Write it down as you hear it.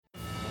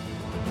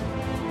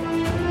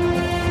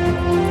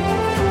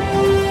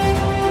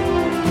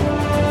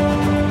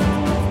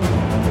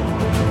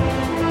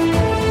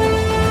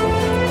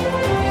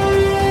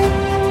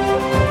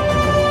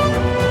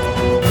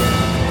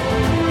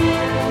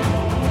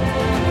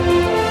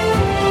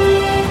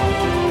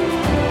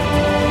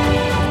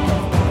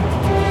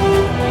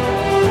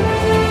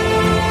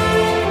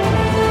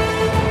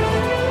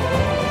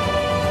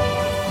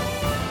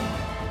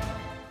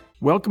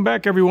Welcome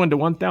back, everyone, to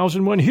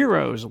 1001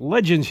 Heroes,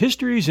 Legends,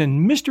 Histories,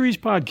 and Mysteries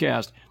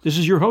podcast. This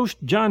is your host,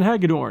 John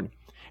Hagedorn.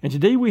 And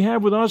today we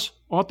have with us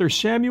author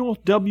Samuel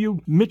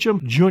W.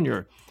 Mitchum,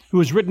 Jr., who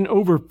has written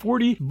over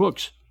 40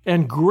 books,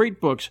 and great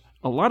books,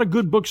 a lot of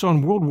good books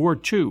on World War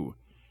II.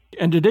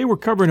 And today we're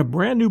covering a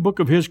brand new book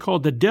of his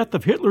called The Death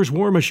of Hitler's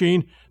War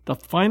Machine, The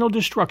Final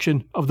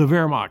Destruction of the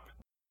Wehrmacht.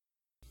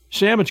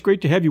 Sam, it's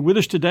great to have you with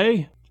us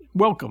today.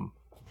 Welcome.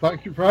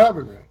 Thank you for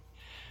having me.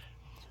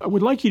 I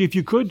would like you, if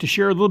you could, to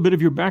share a little bit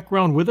of your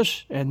background with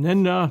us, and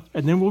then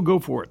we'll go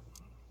for it.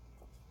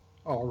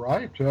 All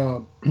right.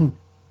 Well,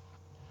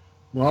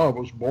 I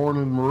was born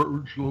in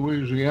Rouge,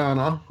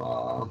 Louisiana.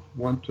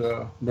 Went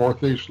to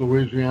Northeast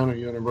Louisiana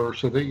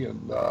University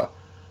and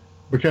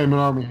became an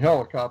Army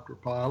helicopter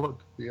pilot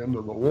at the end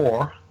of the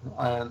war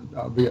and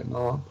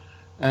Vietnam.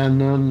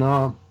 And then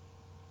I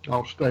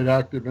stayed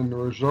active in the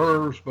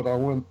reserves, but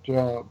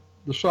I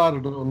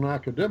decided on an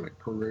academic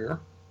career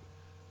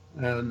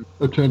and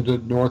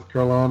attended North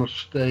Carolina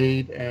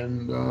State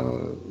and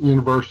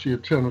University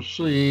of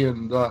Tennessee,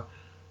 and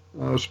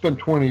spent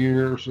 20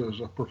 years as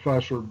a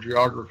professor of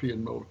geography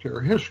and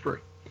military history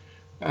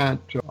at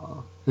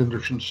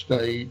Henderson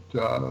State,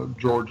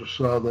 Georgia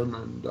Southern,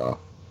 and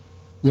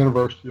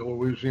University of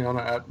Louisiana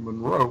at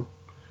Monroe.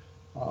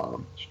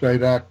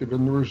 Stayed active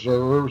in the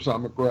reserves.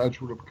 I'm a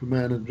graduate of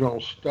Command and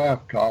General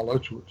Staff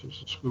College, which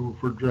is a school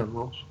for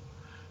generals,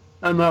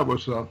 and that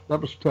was a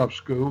tough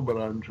school, but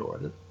I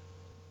enjoyed it.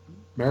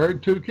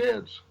 Married, 2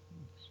 kids.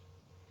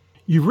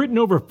 You've written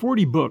over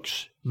 40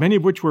 books, many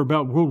of which were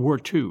about World War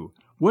II.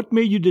 What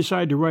made you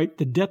decide to write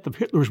The Death of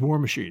Hitler's War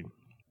Machine?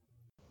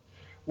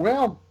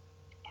 Well,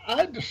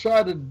 I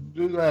decided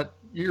to do that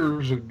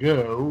years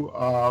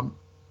ago.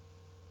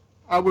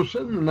 I was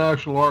in the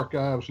National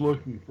Archives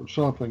looking for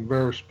something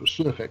very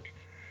specific,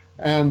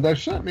 and they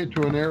sent me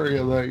to an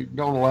area they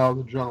don't allow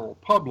the general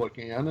public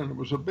in, and it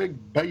was a big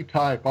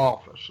bay-type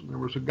office, and there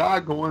was a guy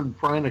going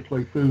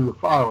frantically through the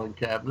filing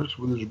cabinets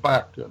with his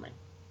back to me.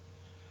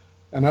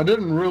 And I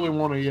didn't really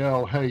want to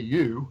yell, "Hey,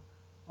 you,"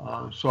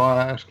 so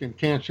I asked him,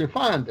 "Can't you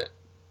find it?"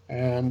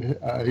 And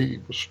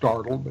he was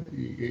startled.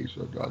 He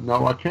said,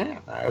 "No, I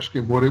can't." I asked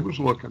him what he was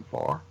looking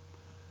for,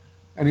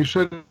 and he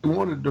said he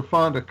wanted to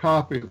find a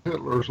copy of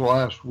Hitler's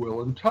last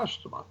will and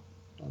testament.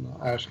 And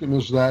I asked him,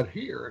 "Is that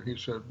here?" And he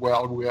said,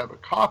 "Well, we have a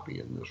copy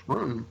in this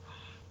room,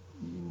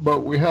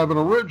 but we have an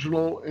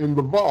original in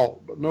the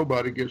vault, but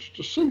nobody gets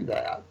to see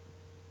that."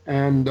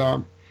 And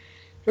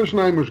his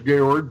name was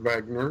Georg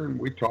Wegner, and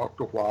we talked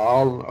a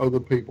while, and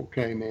other people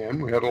came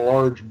in. We had a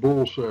large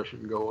bull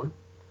session going,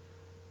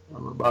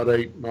 about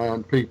 8,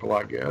 9 people,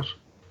 I guess.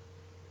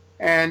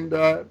 And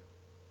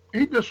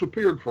he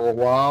disappeared for a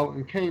while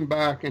and came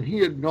back, and he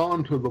had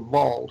gone to the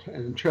vault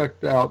and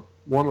checked out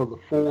one of the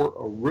 4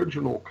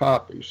 original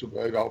copies of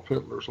Adolf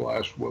Hitler's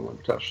last will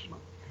and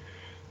testament.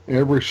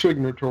 Every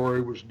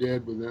signatory was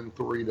dead within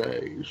 3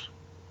 days.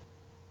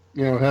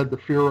 Had the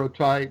Führer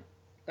type.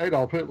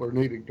 Adolf Hitler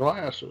needed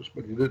glasses,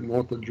 but he didn't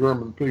want the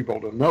German people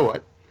to know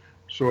it.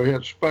 So he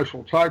had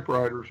special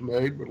typewriters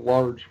made with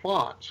large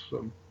fonts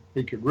so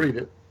he could read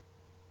it.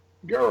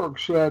 Georg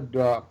said,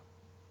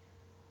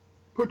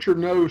 "Put your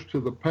nose to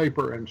the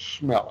paper and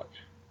smell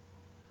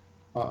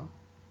it."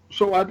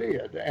 So I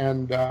did,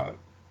 and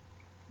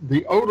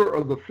the odor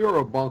of the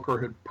Führer bunker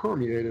had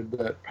permeated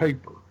that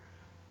paper.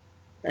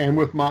 And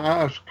with my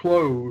eyes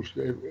closed,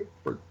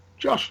 for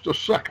just a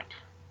second,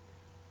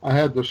 I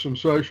had the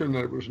sensation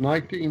that it was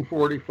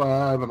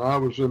 1945 and I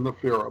was in the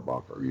Führer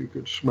bunker. You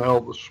could smell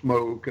the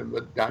smoke and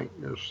the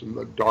dankness and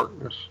the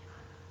darkness.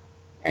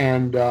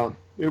 And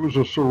it was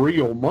a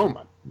surreal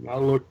moment. And I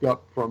looked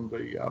up from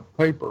the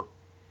paper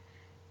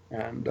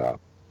and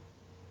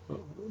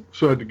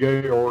said to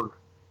Georg,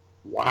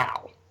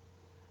 "Wow."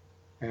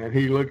 And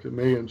he looked at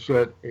me and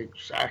said,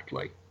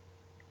 "Exactly.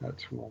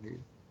 That's what he."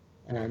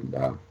 And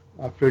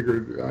I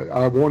figured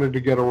I wanted to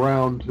get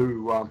around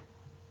to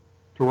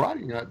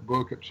writing that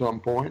book at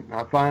some point. And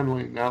I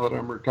finally, now that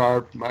I'm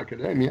retired from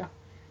academia,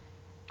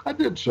 I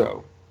did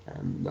so.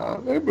 And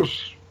it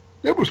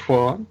was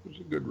fun. It was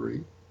a good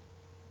read.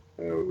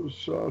 It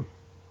was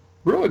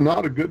really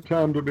not a good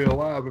time to be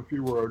alive if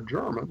you were a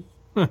German.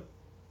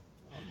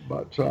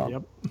 But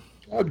Yep.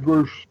 I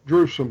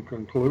drew some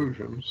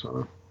conclusions.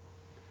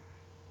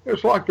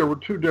 It's like there were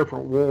 2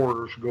 different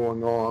wars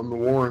going on, the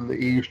war in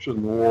the East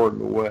and the war in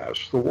the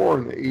West. The war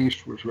in the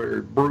East was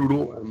very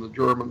brutal, and the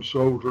German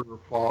soldiers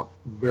fought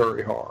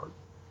very hard.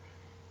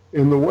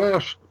 In the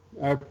West,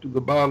 after the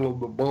Battle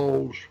of the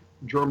Bulge,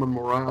 German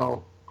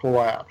morale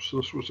collapsed.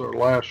 This was their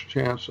last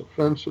chance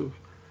offensive.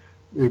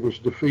 It was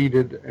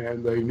defeated,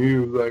 and they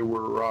knew they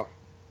were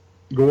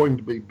going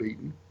to be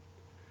beaten.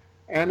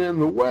 And in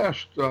the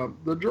West,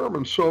 the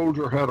German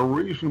soldier had a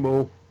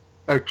reasonable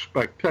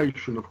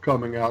expectation of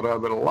coming out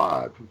of it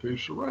alive if he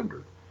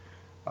surrendered.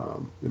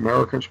 The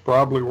Americans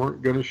probably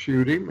weren't going to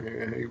shoot him.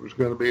 He was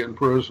going to be in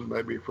prison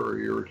maybe for a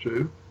year or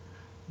 2,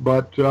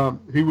 but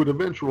he would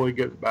eventually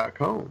get back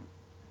home.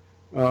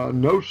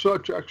 No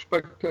such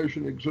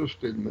expectation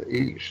existed in the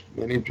East.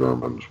 Many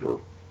Germans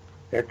were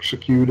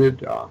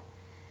executed.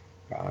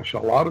 Gosh, a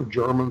lot of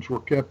Germans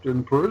were kept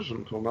in prison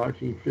until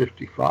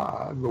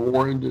 1955. The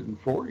war ended in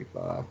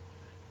 45.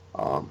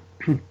 Um,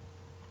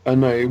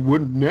 and they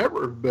would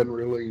never have been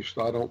released,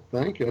 I don't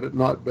think, had it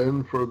not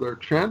been for their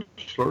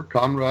chancellor,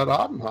 Konrad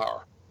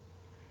Adenauer.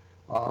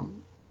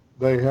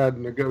 They had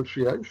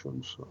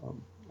negotiations,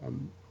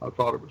 and I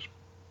thought it was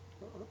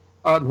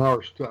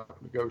Adenauer's a tough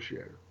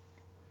negotiator.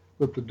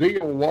 But the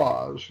deal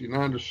was the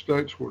United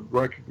States would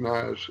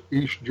recognize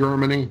East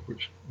Germany,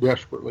 which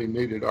desperately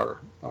needed our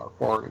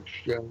foreign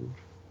exchange,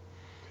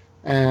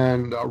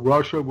 and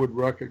Russia would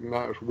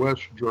recognize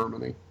West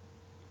Germany.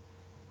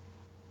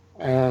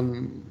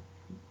 And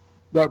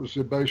that was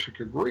the basic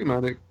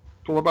agreement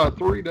until about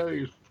 3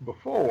 days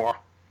before.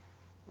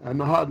 And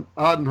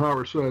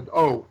Adenauer said,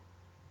 oh,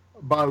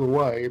 by the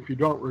way, if you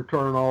don't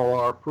return all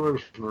our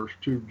prisoners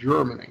to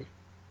Germany,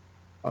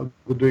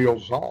 the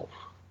deal's off.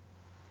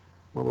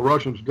 Well, the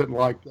Russians didn't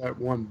like that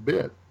one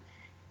bit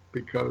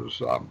because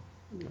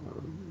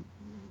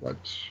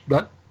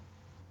that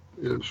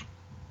is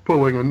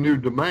pulling a new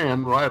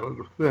demand right out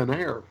of thin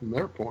air from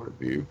their point of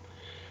view.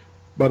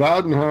 But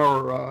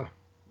Adenauer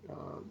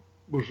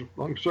was,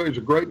 like I say, he's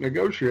a great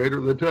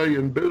negotiator. They tell you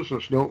in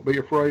business, don't be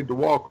afraid to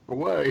walk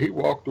away. He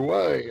walked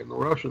away, and the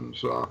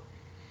Russians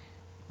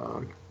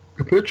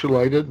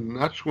capitulated, and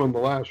that's when the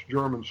last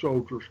German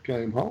soldiers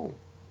came home.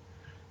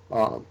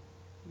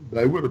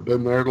 They would have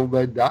been there till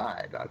they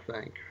died, I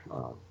think,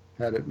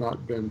 had it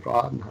not been for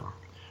Adenauer.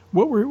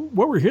 What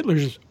were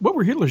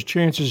Hitler's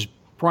chances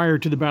prior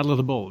to the Battle of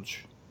the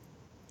Bulge?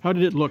 How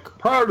did it look?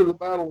 Prior to the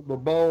Battle of the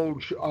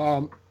Bulge,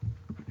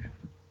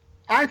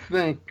 I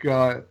think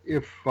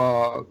if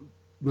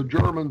the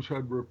Germans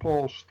had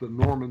repulsed the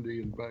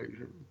Normandy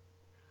invasion,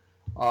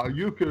 a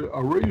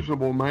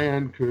reasonable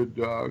man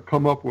could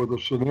come up with a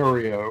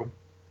scenario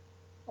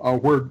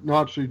where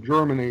Nazi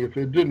Germany, if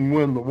it didn't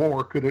win the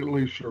war, could at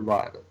least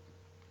survive it.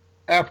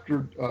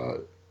 After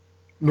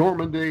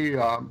Normandy,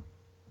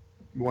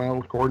 well,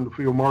 according to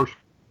Field Marshal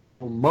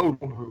Model,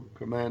 who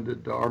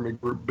commanded Army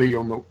Group B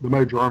on the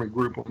major army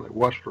group on the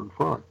Western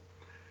Front,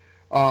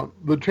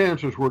 the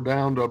chances were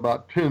down to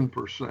about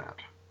 10%.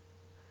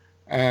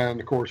 And,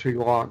 of course, he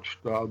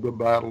launched the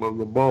Battle of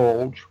the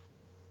Bulge.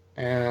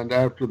 And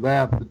after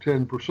that, the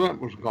 10%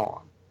 was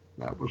gone.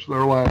 That was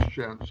their last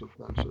chance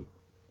offensive.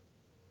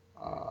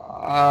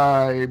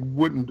 I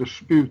wouldn't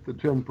dispute the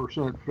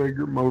 10%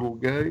 figure Model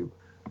gave.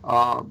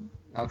 I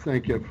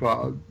think if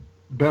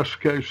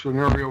best case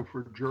scenario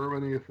for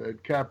Germany, if they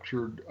had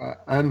captured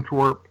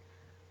Antwerp,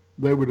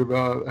 they would have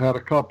had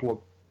a couple of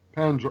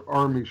Panzer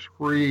armies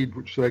freed,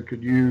 which they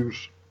could use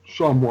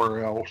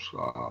somewhere else.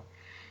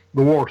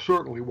 The war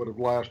certainly would have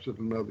lasted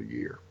another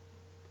year.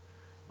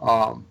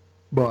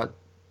 But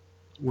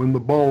when the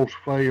Bulge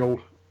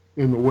failed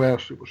in the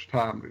West, it was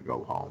time to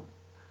go home.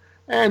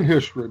 And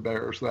history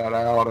bears that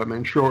out. I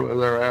mean, shortly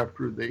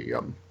thereafter,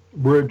 the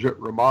bridge at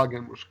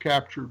Remagen was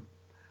captured.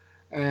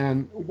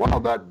 And while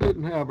that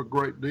didn't have a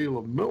great deal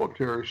of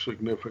military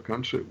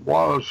significance, it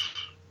was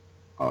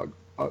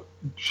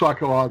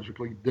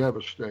psychologically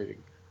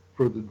devastating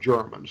for the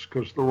Germans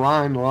because the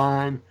Rhine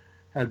line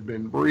had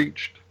been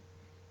breached.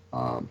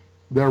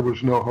 There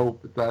was no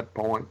hope at that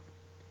point.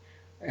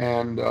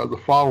 And the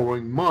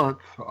following month,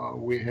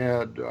 we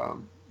had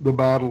the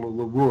Battle of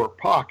the Ruhr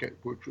Pocket,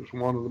 which was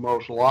one of the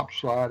most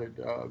lopsided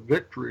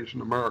victories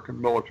in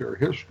American military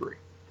history.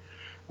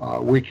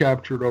 We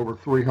captured over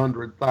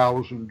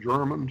 300,000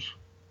 Germans,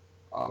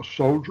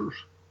 soldiers,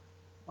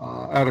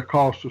 at a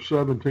cost of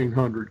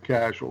 1,700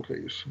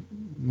 casualties.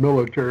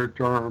 Military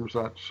terms,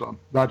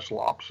 that's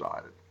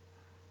lopsided.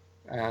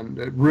 And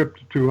it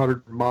ripped a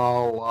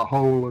 200-mile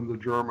hole in the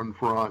German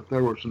front.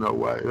 There was no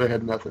way. They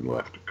had nothing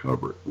left to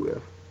cover it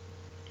with.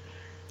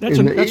 That's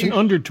an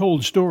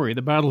undertold story,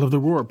 the Battle of the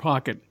Ruhr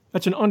Pocket.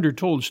 That's an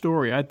undertold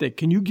story, I think.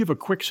 Can you give a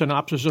quick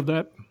synopsis of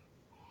that?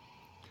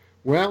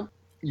 Well,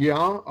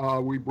 yeah,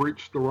 we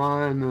breached the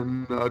Rhine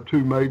in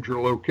two major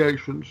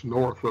locations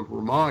north of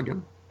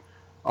Remagen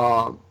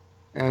and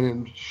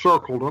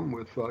encircled them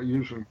with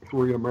using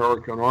 3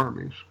 American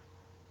armies.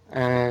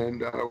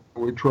 And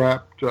we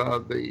trapped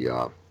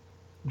the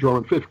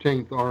German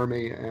 15th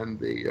Army and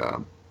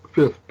the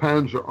 5th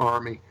Panzer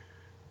Army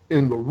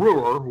in the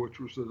Ruhr,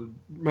 which was a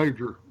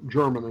major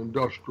German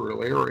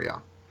industrial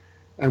area.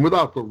 And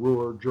without the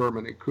Ruhr,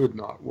 Germany could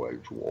not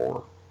wage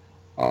war.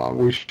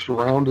 We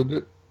surrounded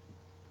it,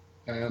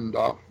 and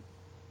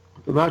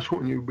that's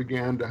when you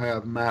began to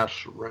have mass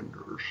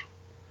surrenders.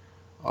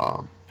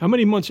 How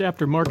many months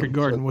after Market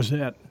Garden was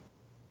that?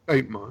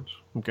 8 months.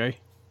 Okay,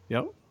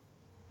 yep.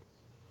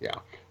 Yeah.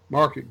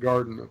 Market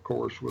Garden, of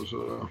course, was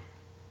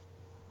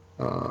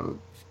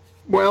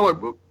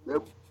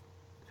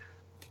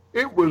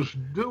it was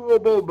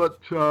doable,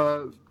 but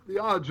the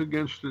odds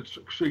against it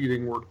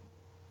succeeding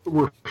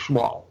were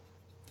small.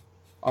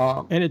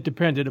 And it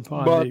depended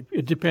upon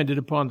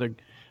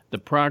the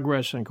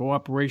progress and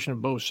cooperation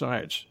of both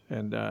sides.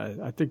 And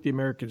I think the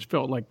Americans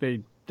felt like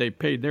they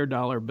paid their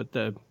dollar,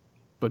 but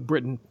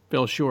Britain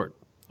fell short.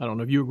 I don't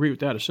know if you agree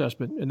with that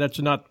assessment, and that's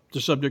not the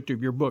subject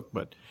of your book,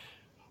 but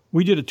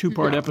We did a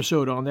 2-part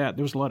episode on that.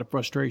 There was a lot of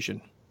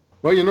frustration.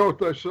 Well, you know what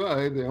they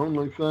say, the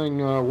only thing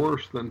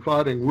worse than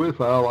fighting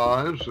with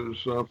allies is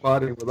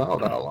fighting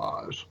without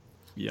allies.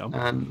 Yeah.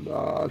 And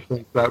I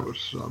think that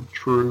was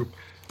true.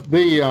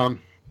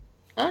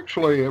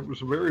 Actually, it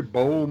was a very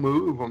bold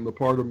move on the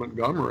part of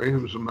Montgomery, who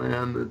was a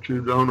man that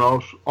you don't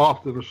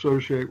often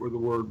associate with the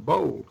word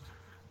bold.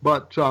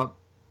 But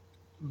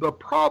the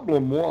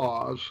problem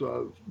was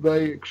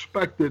they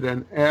expected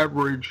an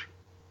average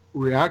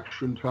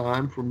reaction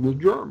time from the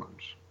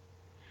Germans.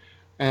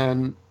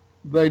 And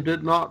they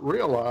did not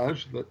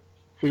realize that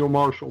Field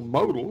Marshal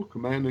Model,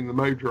 commanding the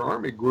major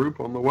army group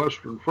on the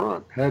Western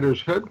Front, had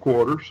his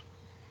headquarters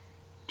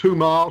 2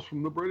 miles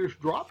from the British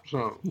drop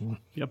zone.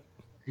 Yep.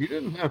 He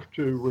didn't have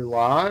to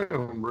rely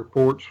on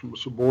reports from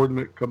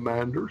subordinate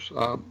commanders.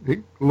 He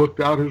looked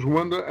out his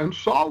window and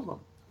saw them.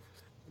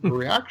 The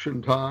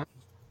reaction time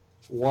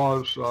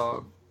was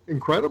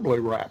incredibly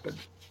rapid.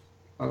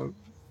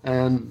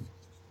 And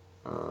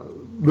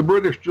the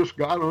British just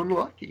got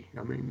unlucky.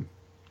 I mean,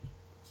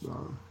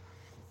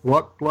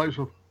 luck plays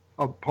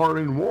a part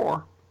in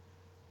war,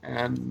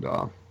 and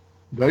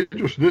they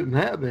just didn't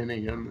have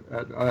any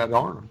at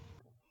Arnhem.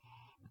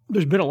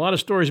 There's been a lot of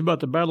stories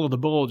about the Battle of the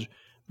Bulge,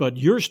 but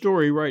your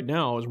story right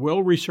now is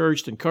well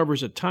researched and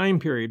covers a time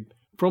period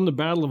from the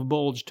Battle of the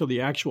Bulge till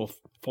the actual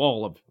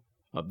fall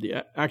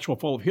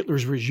of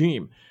Hitler's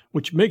regime,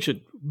 which makes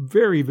it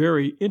very,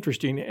 very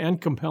interesting and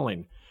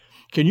compelling.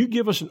 Can you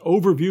give us an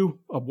overview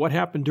of what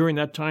happened during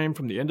that time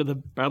from the end of the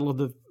Battle of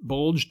the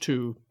Bulge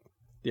to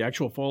the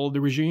actual fall of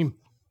the regime?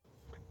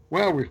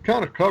 Well, we've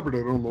kind of covered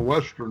it on the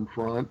Western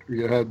Front.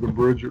 You had the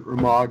bridge at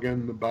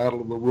Remagen, the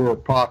Battle of the Ruhr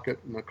Pocket,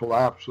 and the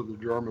collapse of the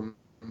German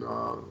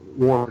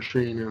war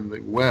machine in the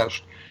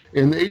West.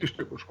 In the East,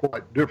 it was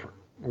quite different.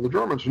 Well, the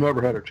Germans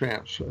never had a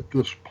chance at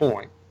this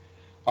point.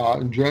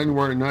 In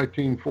January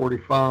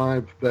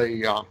 1945, they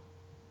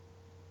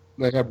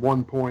had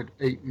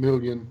 1.8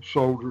 million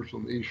soldiers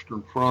on the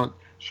Eastern Front.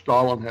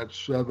 Stalin had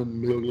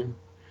 7 million.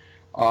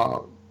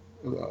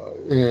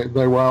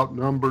 They were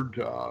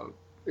outnumbered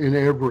in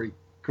every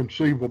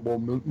conceivable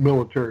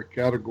military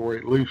category,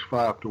 at least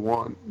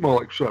 5-1,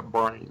 well, except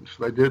brains.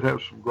 They did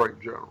have some great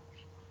generals.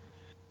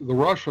 The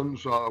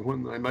Russians,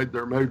 when they made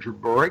their major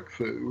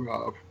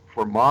breakthrough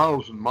for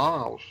miles and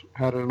miles,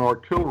 had an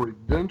artillery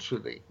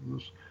density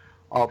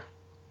of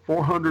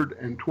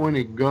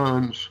 420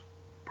 guns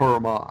per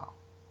mile.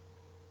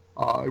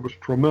 It was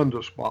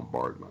tremendous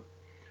bombardment.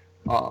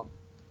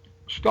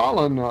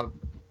 Stalin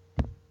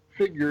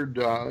figured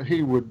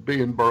he would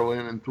be in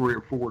Berlin in 3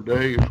 or 4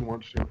 days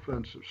once the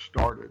offensive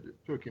started. It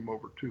took him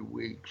over 2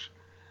 weeks.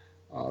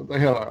 They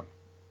had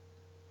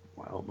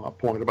my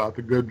point about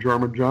the good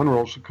German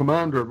generals, the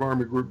commander of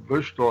Army Group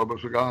Vistula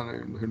was a guy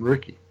named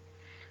Henrici.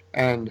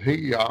 And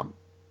he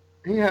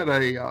had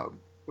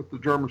what the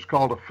Germans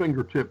called a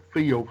fingertip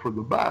feel for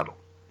the battle.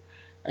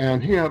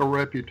 And he had a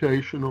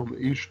reputation on the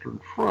Eastern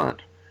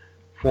Front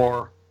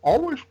for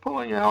always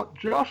pulling out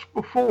just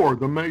before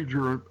the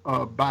major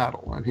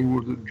battle. And he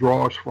would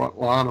draw his front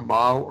line a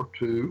mile or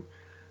two.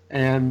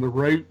 And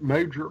the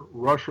major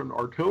Russian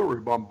artillery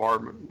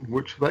bombardment, in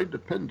which they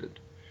depended,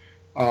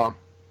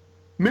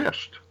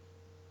 missed.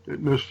 It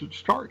missed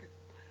its target.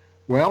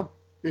 Well,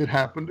 it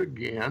happened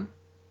again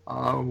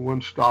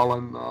when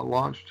Stalin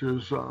launched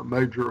his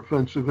major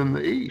offensive in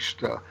the East.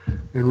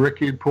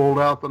 Henrici had pulled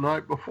out the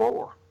night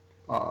before.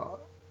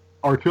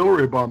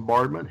 Artillery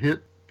bombardment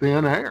hit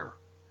thin air.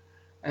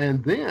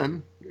 And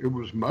then it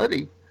was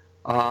muddy.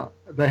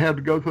 They had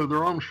to go through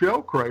their own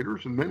shell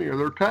craters, and many of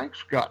their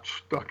tanks got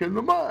stuck in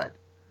the mud.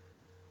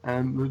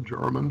 And the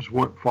Germans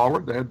went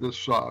forward. They had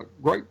this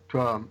great,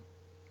 kind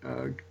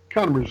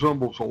of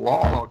resembles a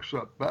law,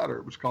 except better.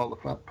 It was called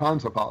the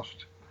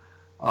Panzerfaust,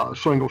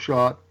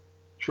 single-shot,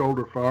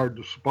 shoulder-fired,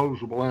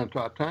 disposable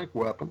anti-tank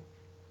weapon.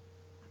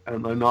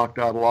 And they knocked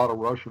out a lot of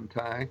Russian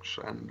tanks.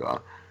 And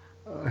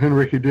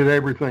Henrici did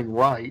everything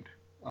right,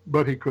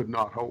 but he could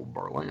not hold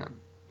Berlin.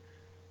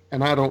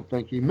 And I don't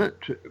think he meant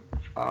to.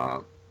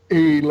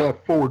 He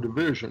left 4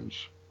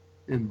 divisions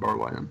in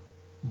Berlin,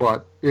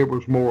 but it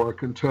was more a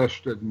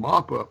contested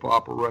mop-up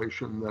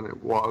operation than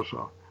it was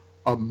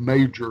a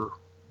major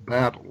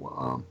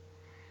battle.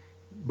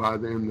 By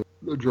then,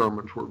 the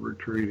Germans were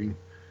retreating.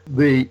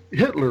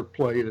 Hitler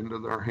played into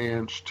their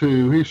hands,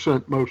 too. He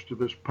sent most of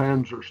his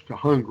panzers to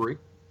Hungary,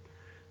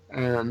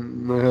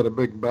 and they had a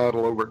big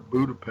battle over at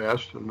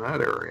Budapest in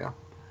that area.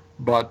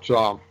 But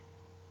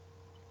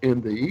in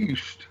the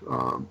East,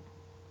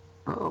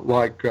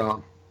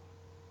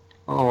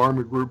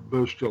 Army Group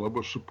Vistula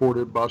was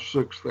supported by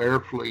 6th Air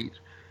Fleet.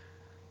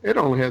 It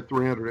only had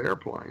 300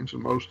 airplanes,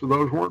 and most of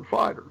those weren't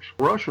fighters.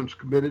 The Russians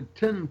committed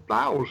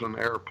 10,000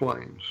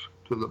 airplanes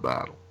to the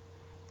battle.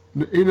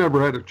 He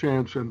never had a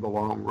chance in the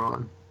long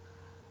run,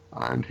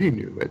 and he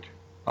knew it.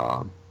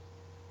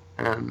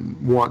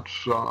 And once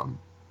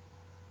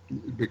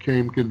it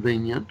became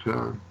convenient,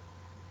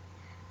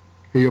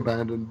 he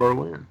abandoned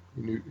Berlin.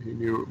 He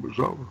knew it was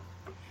over.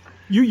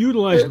 You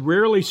utilized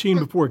rarely seen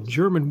before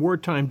German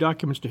wartime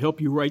documents to help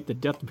you write The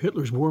Death of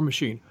Hitler's War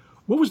Machine.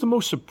 What was the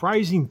most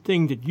surprising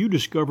thing that you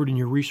discovered in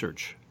your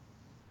research?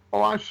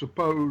 Well, I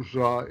suppose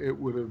it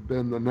would have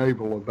been the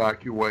naval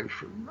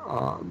evacuation.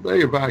 They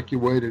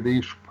evacuated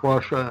East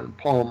Prussia and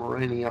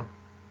Pomerania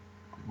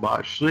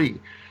by sea.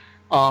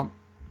 I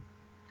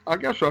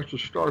guess I should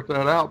start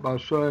that out by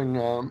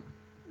saying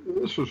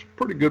this is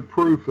pretty good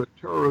proof that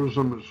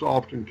terrorism is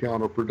often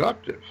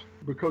counterproductive,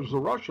 because the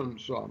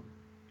Russians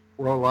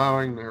were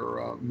allowing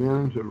their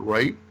men to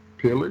rape,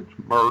 pillage,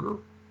 murder.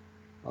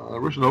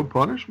 There was no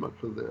punishment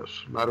for this.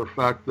 Matter of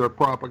fact, their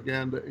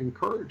propaganda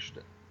encouraged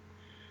it.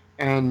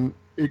 And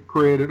it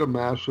created a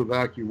mass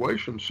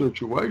evacuation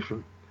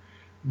situation.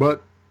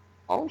 But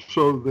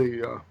also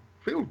the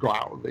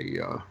Feldgrau,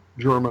 the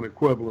German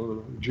equivalent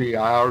of the GI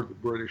or the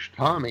British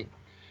Tommy,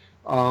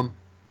 a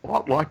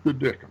lot like the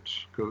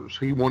Dickens, because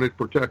he wanted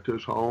to protect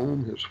his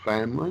home, his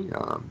family,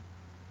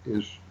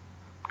 his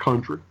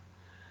country.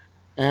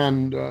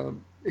 And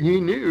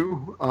he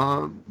knew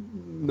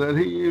that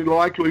he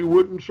likely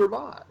wouldn't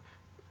survive.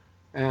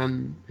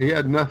 And he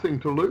had nothing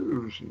to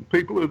lose. And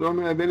people who don't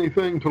have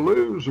anything to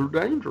lose are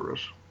dangerous.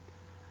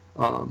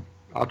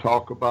 I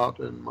talk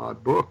about in my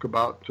book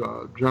about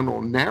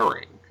General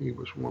Naring. He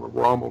was one of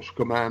Rommel's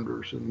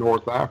commanders in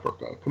North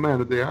Africa,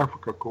 commanded the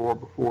Africa Corps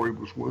before he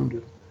was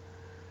wounded.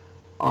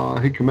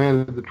 He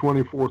commanded the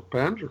 24th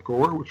Panzer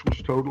Corps, which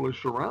was totally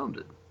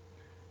surrounded.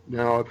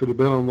 Now, if it had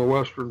been on the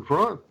Western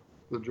Front,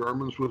 the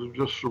Germans would have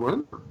just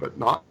surrendered, but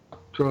not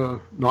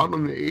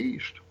on the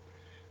east.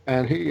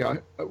 And he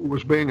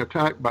was being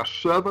attacked by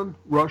 7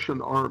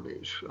 Russian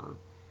armies.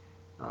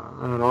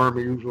 An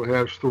army usually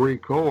has 3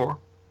 corps.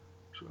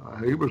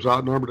 He was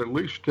outnumbered at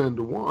least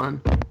 10-1,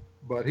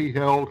 but he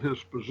held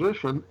his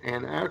position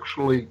and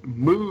actually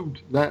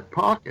moved that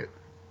pocket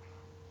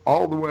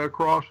all the way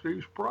across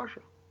East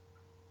Prussia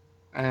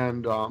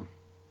and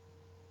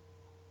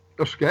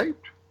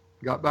escaped,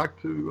 got back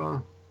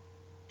to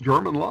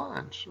German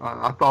lines.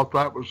 I thought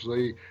that was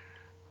the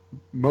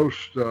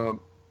most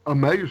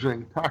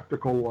amazing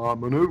tactical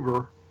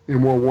maneuver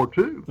in World War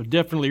II. Well,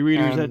 definitely,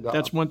 readers,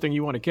 that's one thing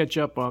you want to catch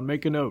up on.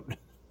 Make a note.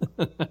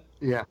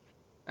 Yeah.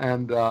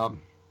 And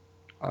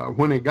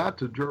when he got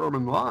to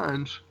German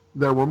lines,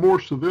 there were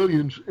more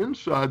civilians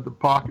inside the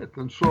pocket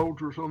than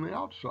soldiers on the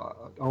outside,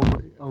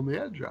 on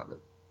the edge of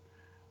it.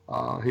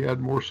 He had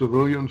more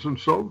civilians than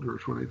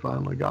soldiers when he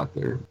finally got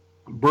there.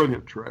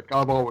 Brilliant trick.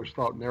 I've always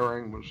thought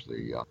Naring was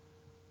the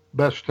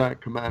best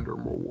tank commander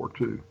in World War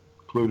II,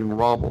 including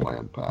Rommel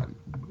and Patton.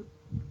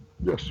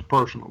 Just a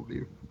personal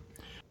view.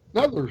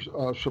 Another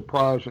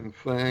surprising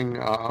thing,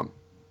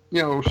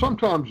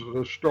 sometimes as a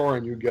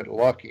historian you get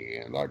lucky,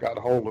 and I got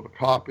a hold of a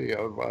copy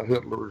of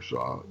Hitler's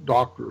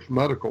doctor's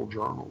medical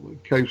journal, the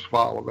case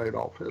file of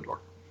Adolf Hitler.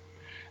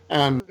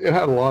 And it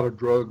had a lot of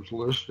drugs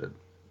listed,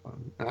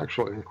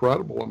 actually an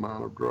incredible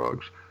amount of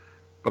drugs,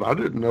 but I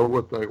didn't know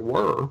what they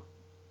were.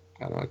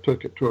 And I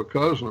took it to a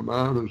cousin of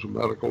mine who's a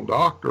medical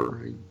doctor.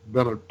 He'd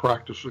been a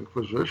practicing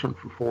physician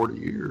for 40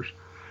 years.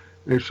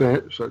 And he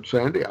said,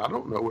 Sandy, I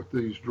don't know what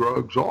these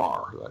drugs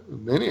are.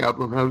 Many of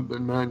them haven't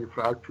been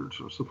manufactured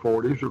since the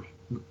 40s or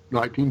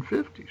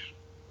 1950s.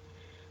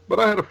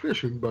 But I had a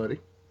fishing buddy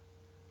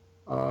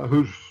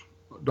whose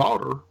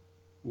daughter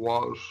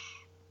was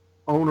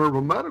owner of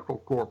a medical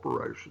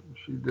corporation.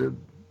 She did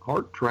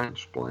heart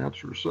transplants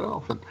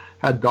herself and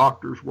had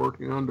doctors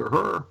working under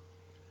her.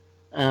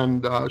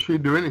 And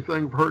she'd do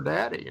anything for her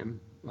daddy. And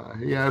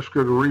he asked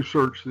her to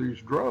research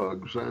these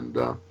drugs, and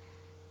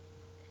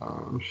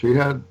she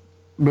had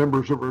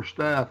members of her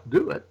staff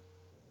do it.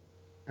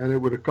 And it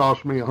would have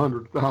cost me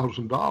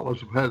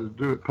 $100,000 if I had to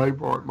do it, pay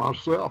for it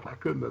myself. I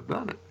couldn't have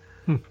done it.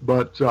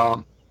 But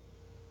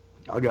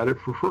I got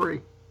it for free.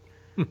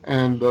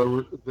 And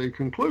the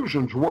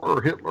conclusions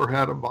were Hitler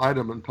had a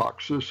vitamin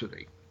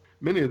toxicity.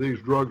 Many of these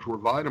drugs were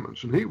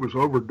vitamins, and he was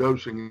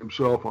overdosing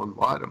himself on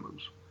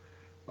vitamins.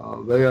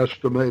 They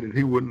estimated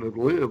he wouldn't have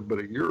lived but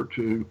a year or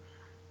two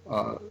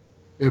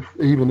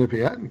even if he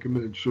hadn't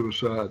committed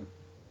suicide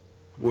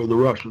with the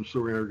Russians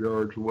 300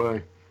 yards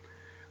away.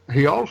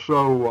 He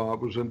also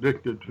was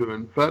addicted to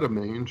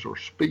amphetamines or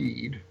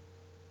speed.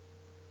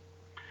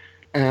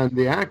 And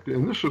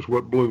and this is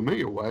what blew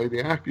me away,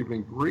 the active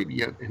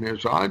ingredient in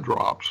his eye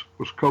drops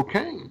was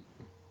cocaine.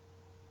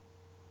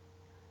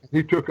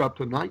 He took up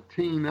to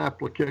 19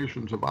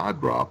 applications of eye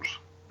drops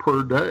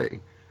per day,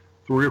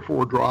 3 or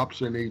 4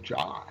 drops in each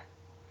eye.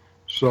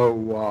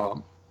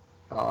 So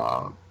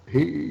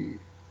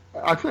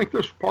I think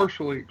this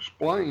partially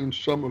explains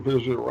some of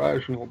his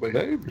irrational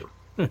behavior.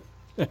 I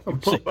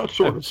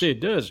would say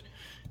it does.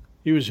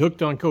 He was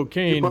hooked on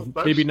cocaine,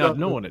 maybe not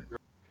knowing it.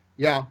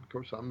 Yeah, of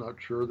course, I'm not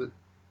sure that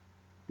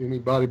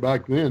anybody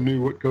back then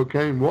knew what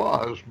cocaine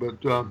was,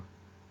 but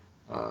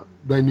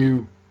they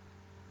knew,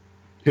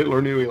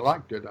 Hitler knew he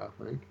liked it, I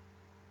think.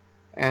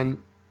 And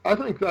I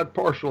think that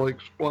partially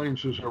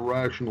explains his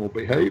irrational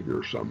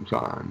behavior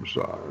sometimes.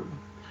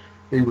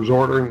 He was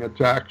ordering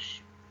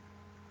attacks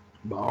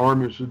by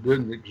armies that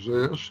didn't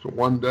exist.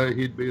 One day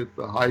he'd be at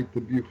the height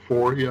of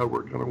euphoria,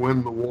 we're going to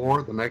win the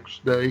war. The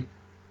next day,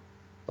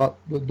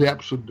 the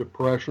depths of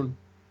depression.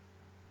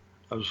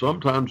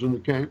 sometimes in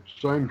the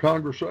same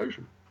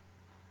conversation.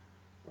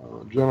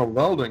 General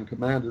Velding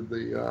commanded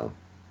the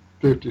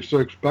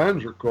 56th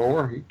Panzer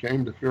Corps. He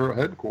came to Fuhrer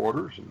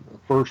headquarters, and the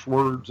first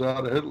words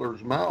out of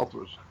Hitler's mouth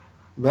was,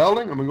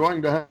 "Velding, I'm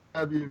going to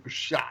have you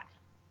shot."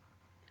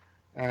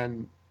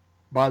 And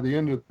by the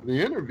end of the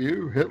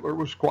interview, Hitler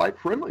was quite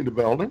friendly to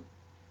Velding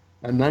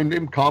and named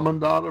him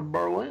Commandant of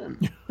Berlin.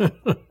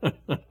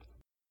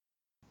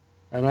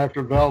 And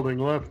after Velding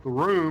left the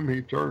room,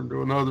 he turned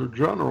to another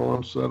general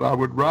and said, "I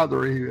would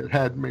rather he had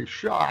had me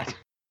shot."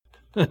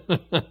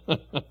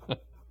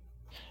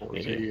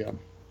 He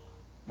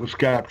was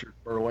captured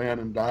in Berlin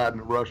and died in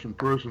a Russian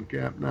prison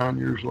camp 9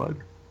 years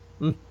later.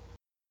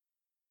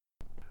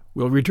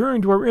 We'll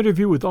return to our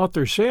interview with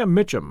author Sam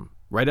Mitchum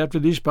right after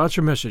these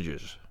sponsor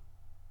messages.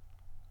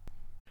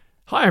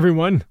 Hi,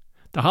 everyone.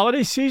 The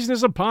holiday season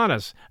is upon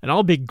us, and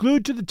I'll be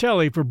glued to the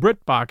telly for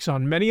BritBox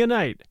on many a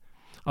night.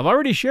 I've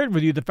already shared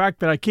with you the fact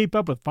that I keep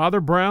up with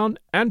Father Brown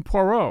and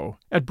Poirot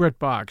at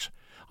BritBox.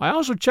 I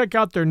also check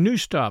out their new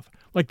stuff,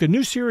 like the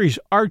new series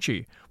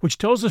Archie, which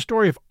tells the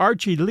story of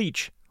Archie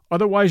Leach,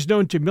 otherwise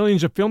known to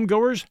millions of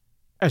filmgoers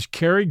as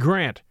Cary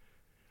Grant.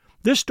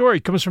 This story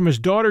comes from his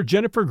daughter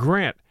Jennifer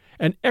Grant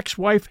and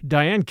ex-wife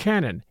Diane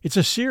Cannon. It's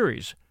a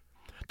series.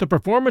 The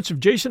performance of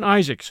Jason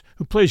Isaacs,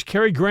 who plays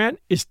Cary Grant,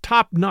 is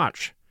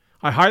top-notch.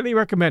 I highly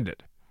recommend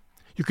it.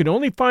 You can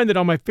only find it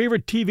on my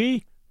favorite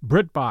TV,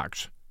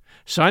 BritBox.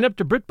 Sign up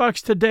to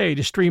BritBox today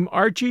to stream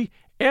Archie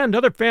and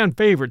other fan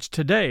favorites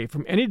today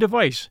from any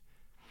device.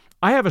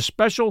 I have a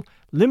special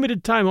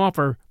limited-time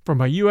offer for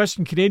my U.S.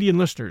 and Canadian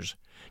listeners.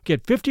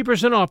 Get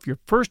 50% off your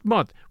first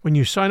month when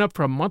you sign up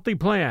for a monthly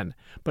plan,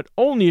 but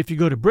only if you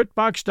go to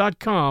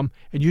BritBox.com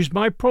and use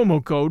my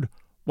promo code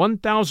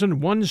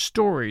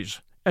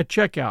 1001stories at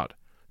checkout.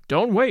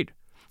 Don't wait.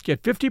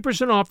 Get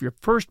 50% off your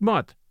first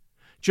month.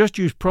 Just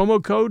use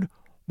promo code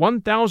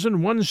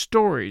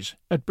 1001stories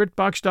at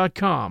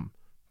BritBox.com.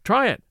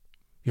 Try it.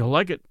 You'll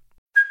like it.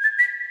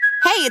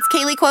 Hey, it's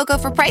Kaylee Cuoco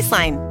for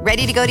Priceline.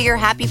 Ready to go to your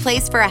happy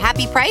place for a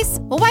happy price?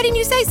 Well, why didn't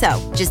you say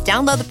so? Just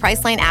download the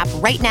Priceline app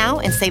right now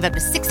and save up to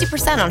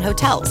 60% on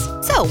hotels.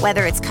 So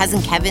whether it's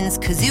Cousin Kevin's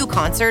Kazoo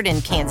Concert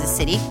in Kansas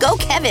City, go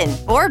Kevin,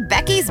 or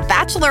Becky's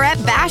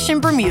Bachelorette Bash in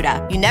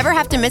Bermuda, you never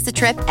have to miss a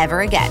trip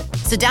ever again.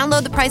 So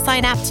download the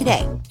Priceline app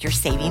today. Your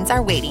savings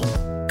are waiting.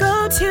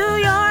 Go to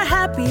your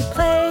happy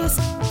place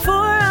for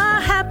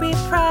a happy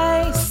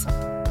price.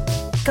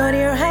 Go to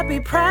your happy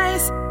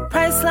price,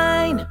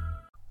 Priceline.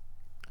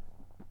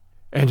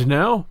 And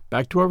now,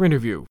 back to our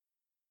interview.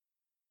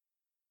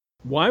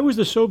 Why was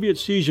the Soviet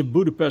siege of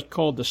Budapest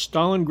called the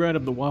Stalingrad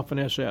of the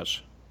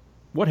Waffen-SS?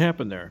 What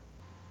happened there?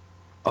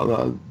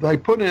 They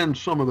put in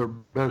some of their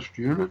best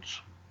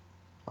units,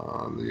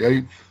 the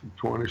 8th,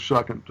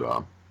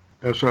 22nd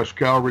SS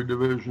Cavalry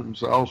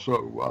Divisions. They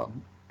also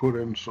put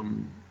in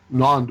some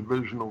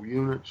non-divisional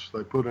units.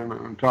 They put in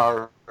an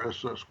entire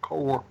SS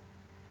Corps,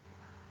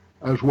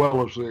 as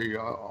well as the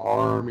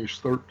Army's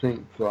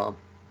 13th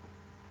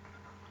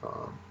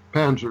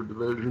Panzer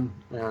Division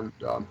and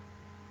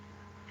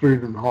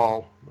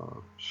Friedenthal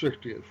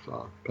 60th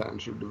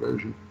Panzer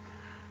Division.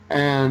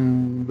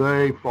 And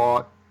they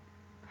fought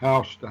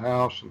house to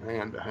house and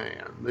hand to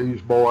hand.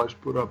 These boys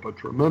put up a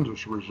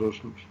tremendous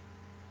resistance.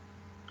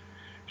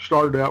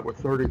 Started out with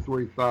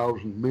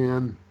 33,000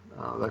 men.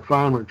 They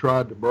finally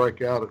tried to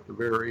break out at the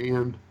very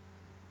end,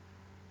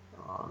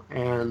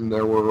 and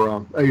there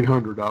were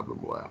 800 of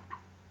them left.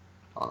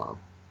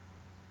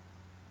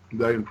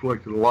 They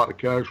inflicted a lot of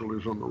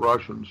casualties on the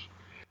Russians,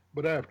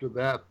 but after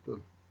that, the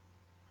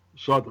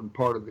southern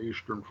part of the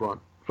Eastern Front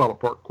fell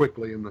apart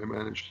quickly, and they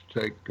managed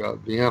to take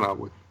Vienna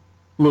with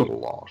little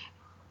loss.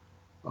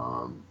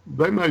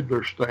 They made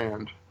their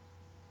stand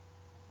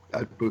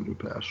at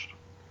Budapest,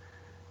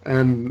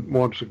 and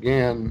once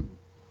again,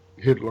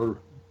 Hitler,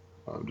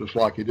 just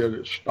like he did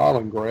at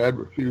Stalingrad,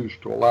 refused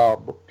to allow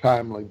a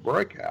timely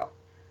breakout,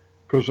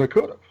 because they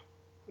could have,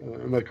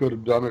 and they could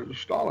have done it at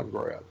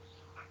Stalingrad.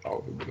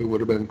 It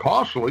would have been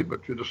costly,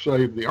 but you'd have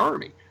saved the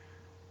army.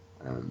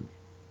 And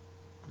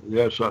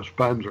the SS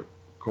Panzer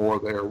Corps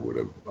there would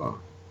have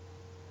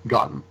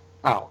gotten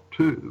out,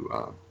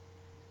 too.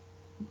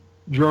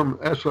 German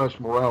SS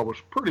morale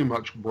was pretty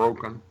much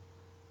broken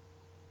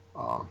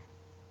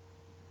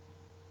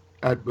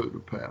at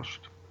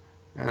Budapest,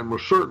 and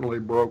was certainly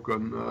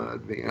broken at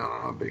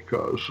Vienna,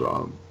 because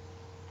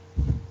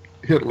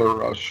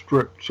Hitler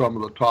stripped some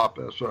of the top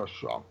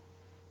SS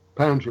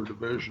Panzer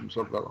divisions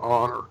of their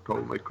honor, told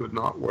them they could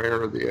not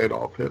wear the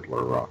Adolf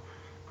Hitler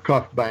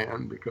cuff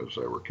band because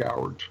they were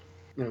cowards.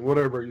 And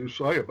whatever you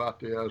say about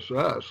the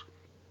SS,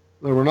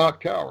 they were not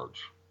cowards.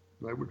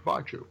 They would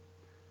fight you.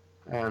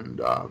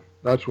 And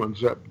that's when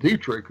Zepp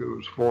Dietrich, who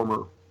was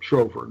former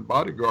chauffeur and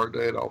bodyguard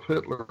to Adolf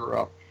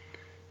Hitler,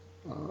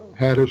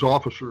 had his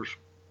officers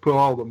put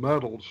all the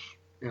medals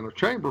in a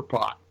chamber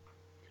pot.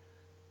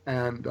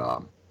 And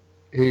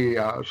he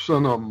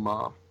sent them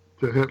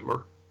to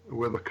Hitler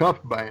with a cuff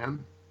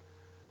band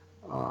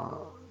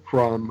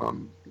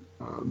from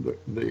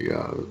the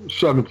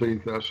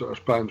 17th SS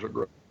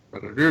Panzer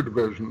Grenadier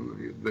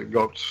Division, the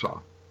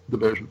Gotz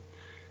division.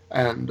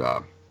 And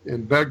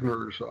in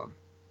Wegner's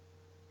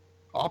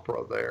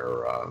opera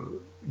there,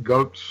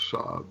 Goetz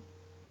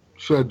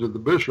said to the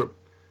bishop,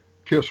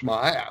 "Kiss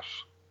my ass."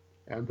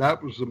 And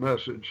that was the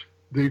message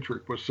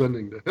Dietrich was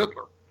sending to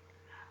Hitler.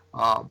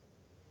 I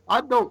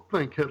don't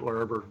think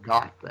Hitler ever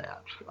got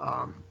that.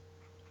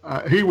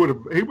 He would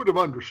have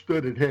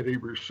understood it had he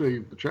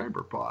received the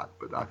chamber pot,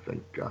 but I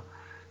think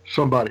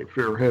somebody at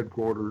Fuhrer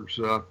headquarters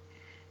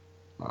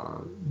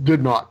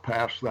did not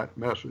pass that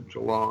message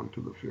along to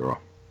the Fuhrer,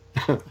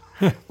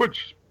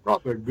 which is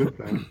probably a good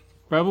thing.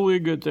 Probably a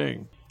good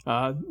thing.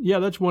 Yeah,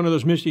 that's one of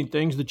those missing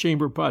things, the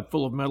chamber pot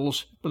full of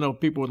medals. I know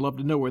people would love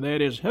to know where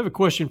that is. I have a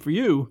question for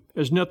you. It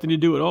has nothing to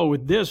do at all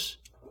with this.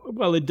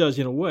 Well, it does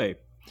in a way.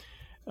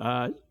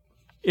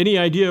 Any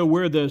idea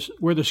where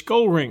the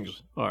skull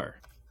rings are?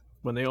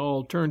 When they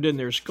all turned in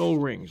their skull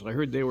rings. I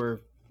heard they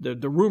were,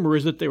 the rumor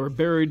is that they were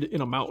buried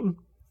in a mountain.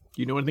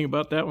 Do you know anything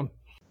about that one?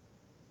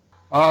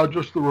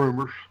 Just the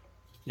rumors.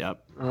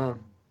 Yep.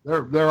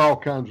 There are all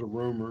kinds of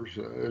rumors,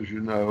 as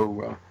you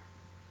know.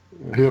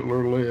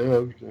 Hitler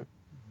lived.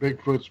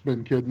 Bigfoot's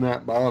been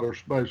kidnapped by outer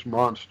space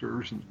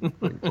monsters and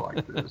things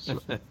like this. So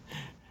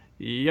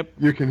yep.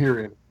 You can hear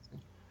it.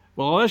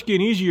 Well, I'll ask you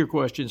an easier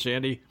question,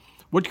 Sandy.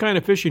 What kind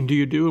of fishing do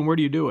you do, and where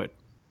do you do it?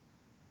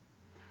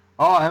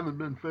 Oh, I haven't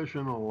been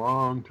fishing in a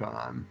long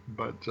time,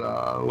 but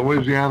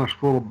Louisiana's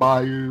full of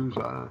bayous.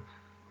 I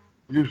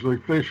usually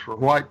fish for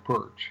white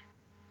perch.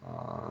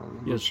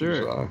 Yes,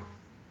 sir. Is,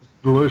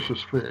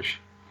 delicious fish.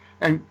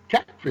 And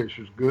catfish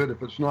is good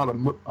if it's not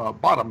a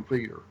bottom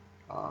feeder.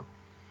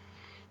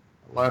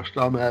 Last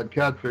time I had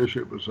catfish,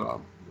 it was,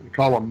 they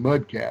call them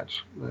mud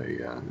cats.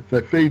 If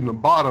they feed in the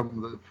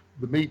bottom,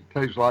 the meat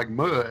tastes like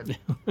mud.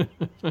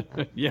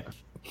 Yeah.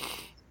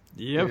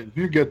 Yep. If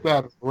you get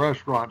that at a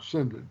restaurant,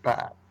 send it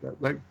back.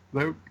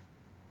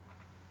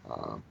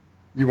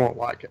 You won't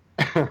like it.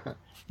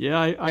 Yeah,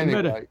 I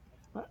anyway.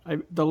 met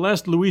the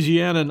last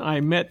Louisianan I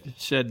met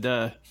said,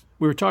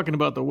 we were talking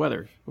about the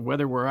weather. The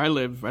weather where I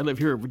live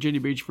here at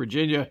Virginia Beach,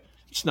 Virginia.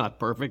 It's not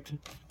perfect,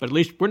 but at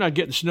least we're not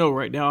getting snow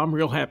right now. I'm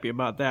real happy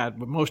about that,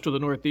 but most of the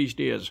Northeast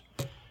is.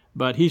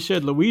 But he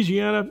said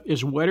Louisiana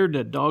is wetter than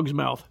a dog's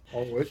mouth.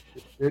 Oh,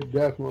 it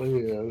definitely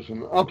is.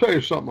 And I'll tell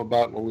you something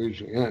about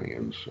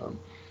Louisianians.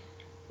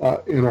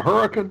 In a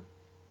hurricane,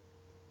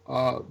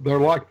 they're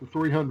like the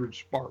 300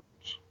 Spartans.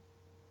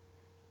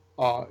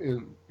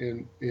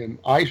 In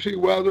icy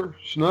weather,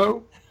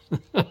 snow,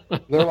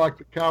 they're like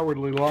the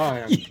Cowardly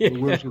Lion, the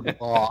Wizard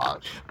of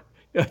Oz.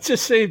 It's the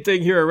same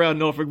thing here around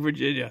Norfolk,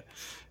 Virginia.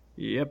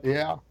 Yep.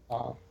 Yeah.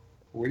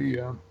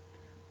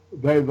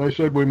 They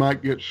said we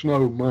might get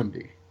snow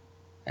Monday.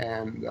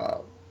 And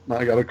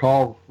I got a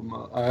call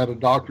from, I had a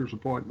doctor's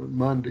appointment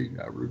Monday,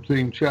 a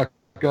routine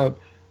checkup.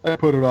 They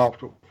put it off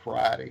till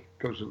Friday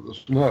because of the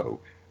snow.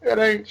 It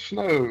ain't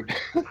snowed.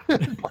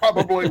 It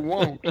probably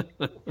won't.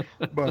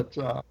 But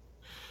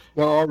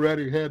they're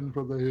already heading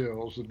for the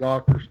hills. The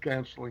doctor's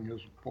canceling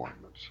his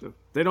appointments.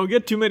 They don't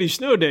get too many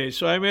snow days,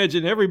 so I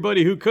imagine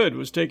everybody who could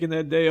was taking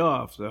that day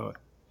off. So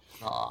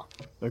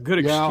a good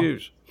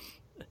excuse.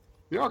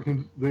 Yeah,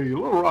 the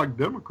Little Rock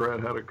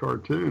Democrat had a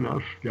cartoon.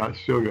 I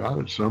still got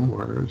it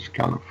somewhere. It's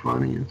kind of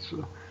funny. It's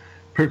a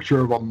picture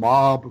of a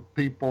mob of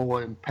people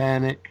in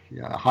panic,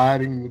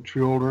 hiding the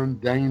children,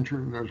 danger,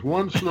 and there's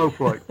one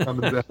snowflake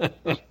coming down.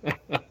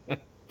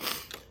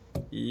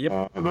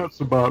 Yep. And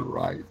that's about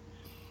right.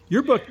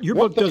 Your book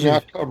doesn't. I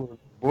cover in the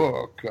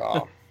book,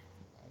 I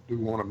do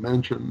want to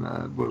mention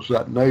was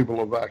that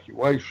naval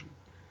evacuation.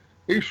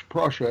 East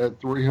Prussia had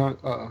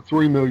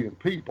 3 million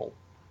people.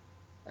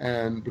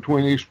 And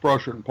between East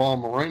Prussia and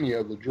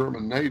Pomerania, the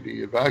German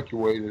Navy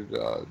evacuated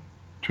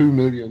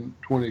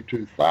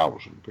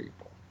 2,022,000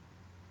 people.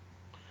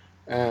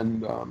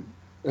 And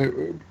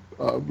it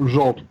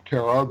result of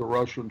terror. The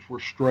Russians were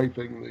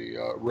strafing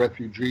the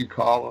refugee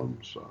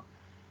columns,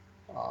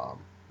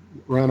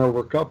 ran over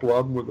a couple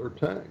of them with their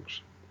tanks.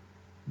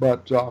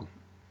 But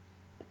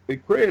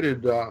it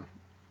created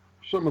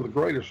some of the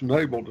greatest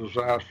naval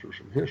disasters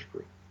in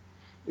history,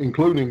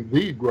 including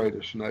the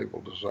greatest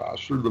naval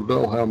disaster, the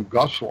Wilhelm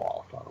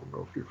Gustloff. I don't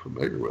know if you're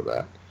familiar with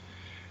that.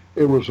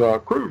 It was a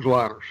cruise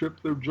liner, Ship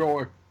Through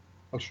Joy,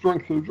 a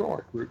Strength Through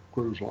Joy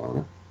cruise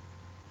liner.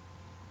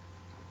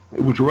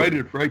 It was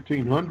rated for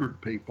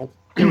 1,800 people.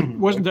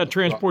 Wasn't that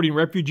transporting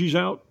refugees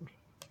out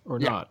or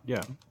not?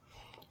 Yeah.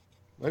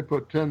 They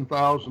put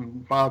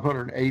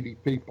 10,580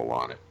 people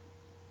on it,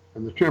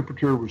 and the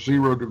temperature was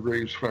 0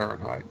 degrees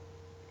Fahrenheit.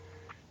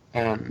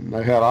 And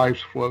they had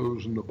ice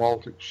flows in the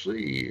Baltic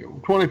Sea.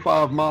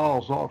 25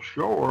 miles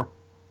offshore,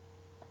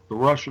 the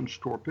Russians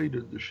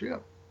torpedoed the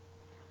ship.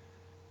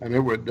 And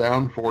it went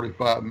down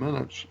 45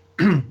 minutes,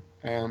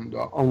 and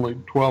only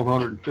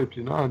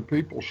 1,259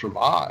 people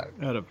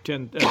survived. Out of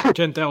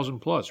 10,000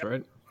 plus,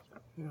 right?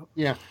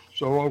 Yeah,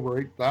 so over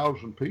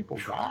 8,000 people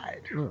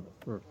died.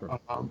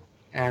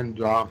 And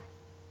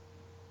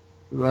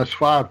that's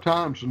 5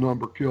 times the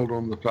number killed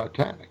on the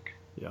Titanic.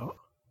 Yeah.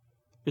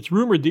 It's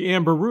rumored the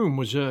Amber Room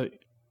was in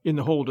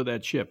the hold of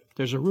that ship.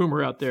 There's a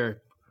rumor out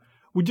there.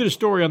 We did a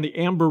story on the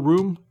Amber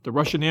Room, the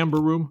Russian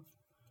Amber Room,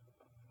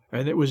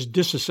 and it was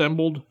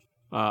disassembled.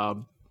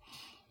 And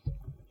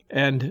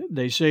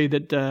they say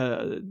that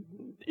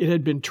it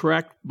had been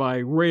tracked by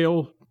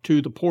rail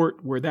to the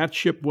port where that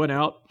ship went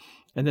out,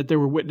 and that there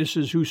were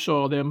witnesses who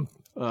saw them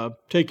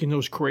taking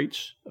those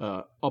crates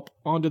up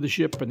onto the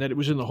ship, and that it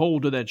was in the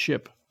hold of that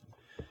ship.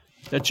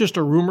 That's just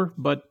a rumor,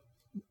 but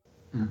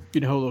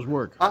you know how those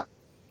work.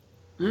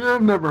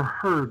 I've never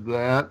heard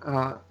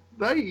that.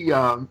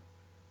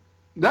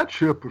 That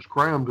ship was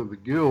crammed to the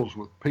gills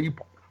with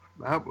people.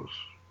 That was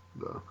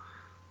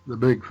the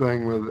big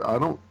thing. I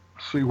don't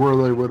see where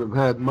they would have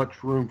had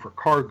much room for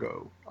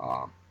cargo.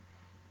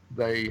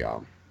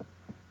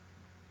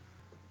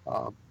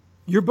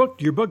 Your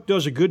book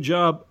does a good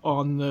job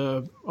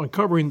on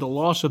uncovering the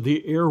loss of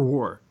the air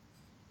war,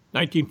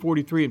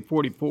 1943 and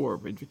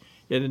 44.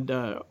 And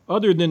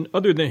other than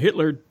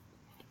Hitler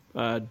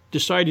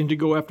deciding to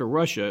go after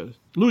Russia,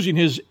 losing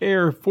his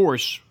air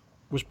force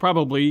was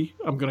probably,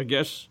 I'm going to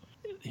guess,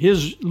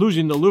 his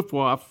losing the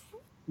Luftwaffe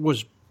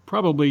was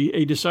probably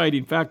a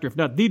deciding factor, if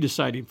not the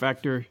deciding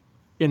factor,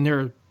 in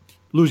their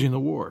losing the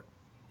war.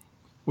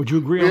 Would you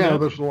agree on that? Yeah,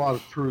 there's a lot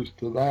of truth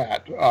to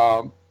that.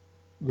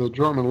 The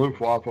German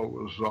Luftwaffe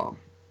was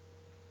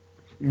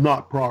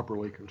not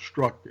properly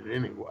constructed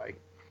anyway.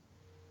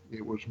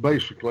 It was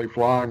basically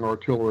flying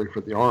artillery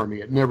for the Army.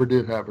 It never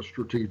did have a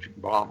strategic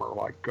bomber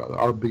like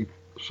our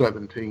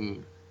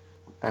B-17.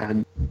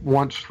 And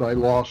once they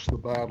lost the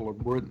Battle of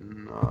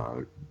Britain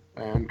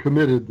and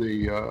committed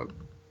the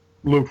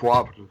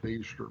Luftwaffe to the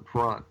Eastern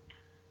Front,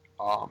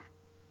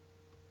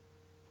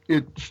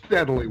 it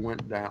steadily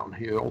went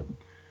downhill.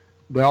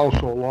 They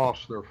also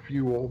lost their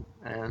fuel,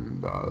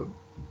 and the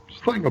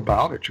thing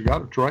about it, you got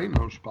to train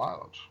those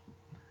pilots.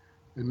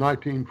 In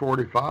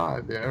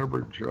 1945, the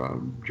average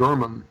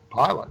German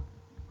pilot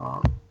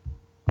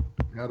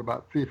had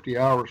about 50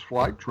 hours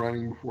flight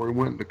training before he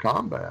went into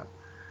combat.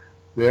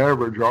 The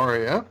average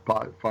RAF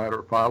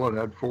fighter pilot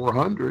had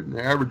 400, and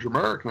the average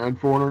American had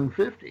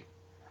 450.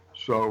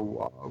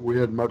 So we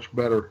had much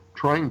better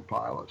trained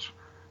pilots.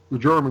 The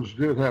Germans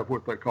did have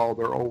what they call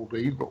their old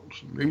Eagles,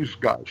 and these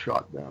guys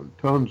shot down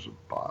tons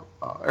of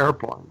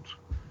airplanes.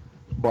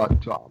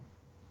 But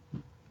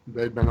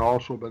they'd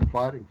also been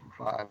fighting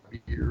for 5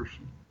 years.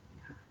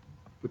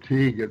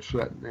 Fatigue had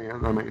set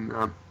in. I mean,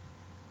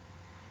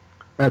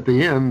 at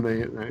the end,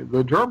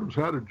 the Germans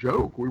had a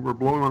joke. We were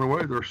blowing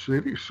away their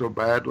cities so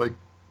badly.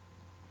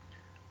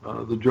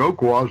 The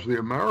joke was the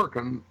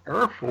American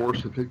Air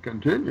Force, if it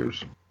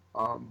continues,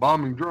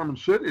 bombing German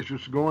cities,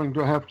 is going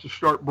to have to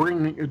start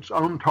bringing its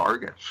own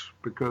targets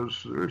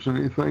because there isn't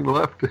anything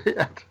left to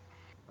hit.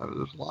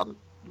 There's a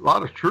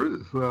lot of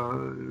truth.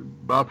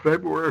 By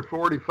February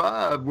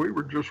 45, we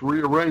were just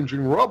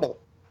rearranging rubble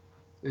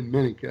in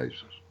many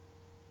cases.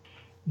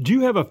 Do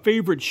you have a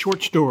favorite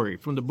short story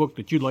from the book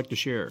that you'd like to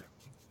share?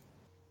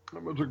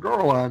 There was a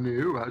girl I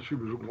knew. She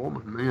was a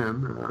woman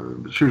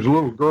then. She was a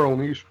little girl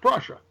in East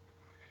Prussia.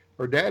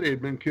 Her daddy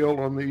had been killed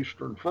on the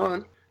Eastern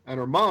Front, and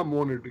her mom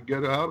wanted to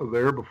get out of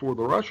there before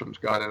the Russians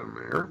got in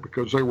there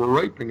because they were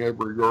raping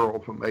every girl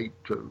from 8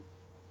 to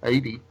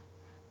 80.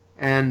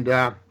 And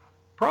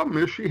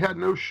problem is she had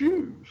no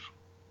shoes.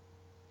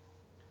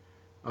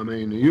 I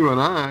mean, you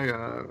and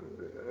I,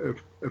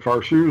 if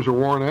our shoes are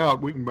worn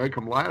out, we can make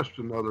them last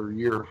another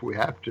year if we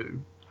have to.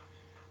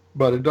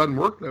 But it doesn't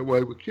work that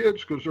way with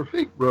kids because their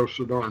feet grow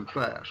so darn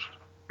fast.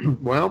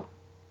 Well,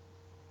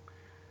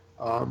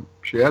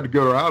 she had to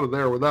get her out of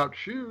there without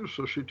shoes,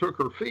 so she took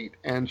her feet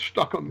and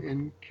stuck them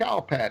in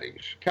cow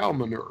patties, cow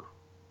manure,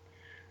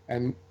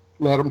 and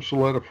let them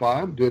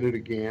solidify and did it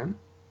again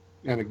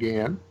and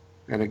again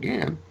and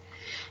again.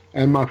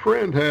 And my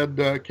friend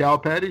had cow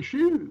patty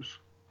shoes.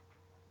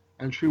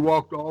 And she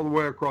walked all the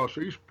way across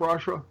East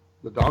Prussia,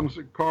 the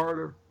Danzig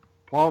corridor,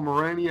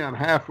 Pomerania, and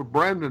half of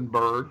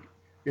Brandenburg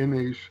in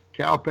these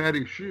cow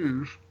patty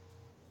shoes.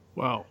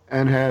 Wow.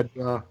 And had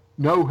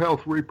no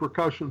health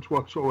repercussions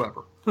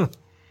whatsoever.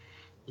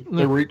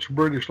 They reached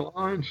British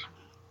lines.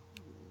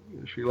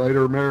 She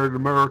later married an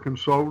American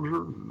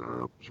soldier and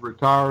was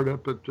retired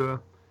up at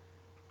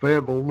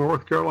Fayetteville,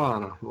 North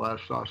Carolina,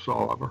 last I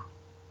saw of her.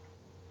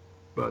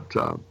 But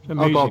I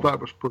thought that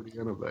was pretty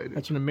innovative.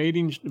 That's an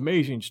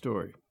amazing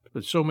story.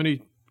 But so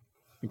many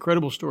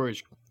incredible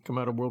stories come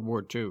out of World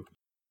War II.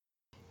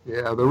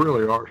 Yeah, there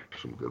really are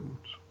some good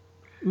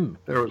ones.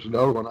 There was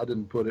another one, I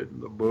didn't put it in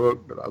the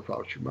book, but I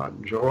thought you might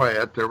enjoy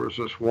it. There was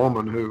this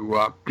woman who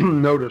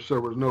noticed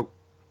there was no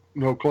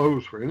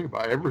clothes for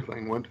anybody.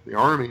 Everything went to the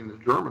Army, and the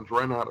Germans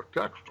ran out of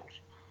textiles.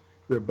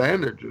 Their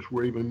bandages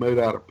were even made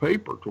out of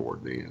paper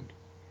toward the end.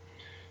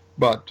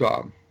 But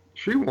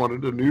she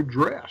wanted a new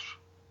dress.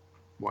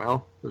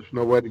 Well, there's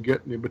no way to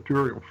get any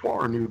material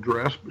for a new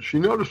dress, but she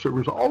noticed there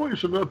was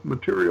always enough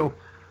material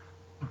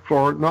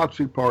for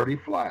Nazi party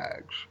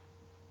flags.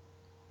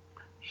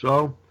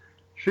 So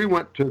she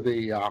went to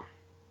the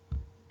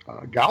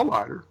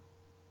Gauleiter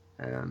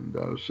and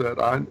said,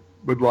 I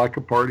would like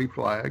a party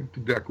flag to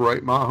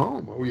decorate my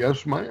home. Oh,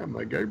 yes, ma'am.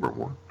 They gave her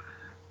one.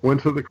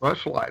 Went to the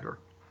Kressleiter.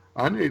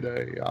 I need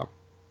a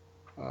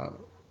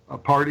a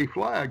party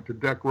flag to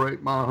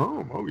decorate my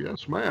home. Oh,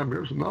 yes, ma'am,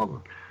 here's another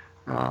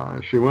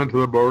one. She went to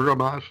the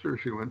Burgomaster.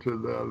 She went to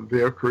the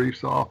Via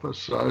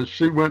office.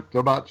 She went to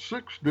about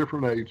 6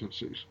 different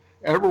agencies.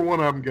 Every one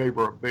of them gave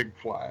her a big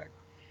flag.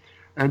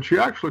 And she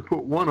actually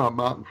put one of them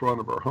out in front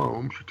of her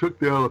home. She took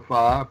the other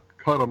 5,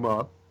 cut them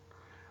up,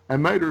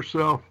 and made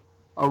herself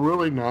a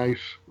really nice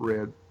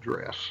red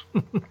dress.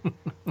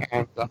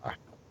 And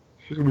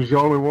she was the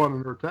only one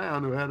in her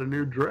town who had a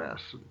new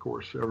dress. And of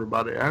course,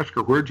 everybody asked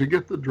her, where'd you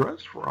get the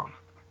dress from?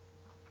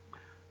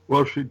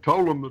 Well, she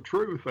told them the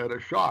truth. They'd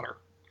have shot her.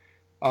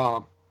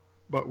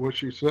 But what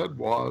she said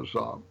was,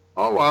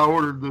 I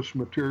ordered this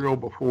material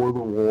before the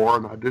war,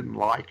 and I didn't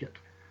like it.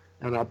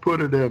 And I put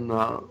it in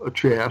a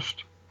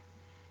chest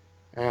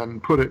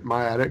and put it in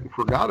my attic and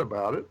forgot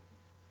about it.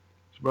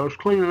 So I was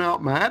cleaning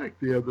out my attic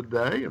the other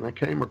day, and I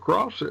came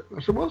across it.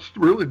 I said, well, this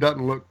really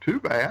doesn't look too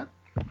bad.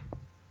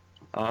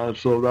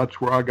 So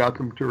that's where I got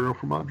the material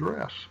for my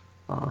dress.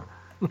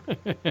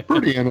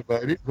 Pretty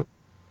innovative.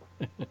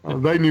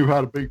 They knew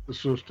how to beat the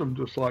system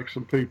just like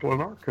some people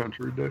in our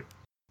country do.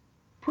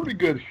 Pretty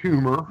good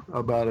humor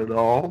about it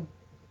all.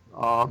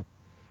 Of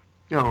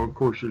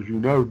course, as you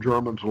know,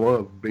 Germans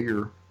love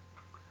beer.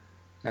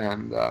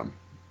 And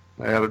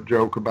they had a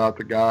joke about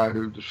the guy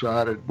who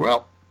decided,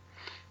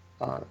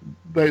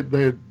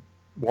 they had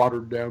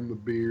watered down the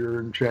beer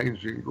and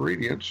changed the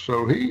ingredients.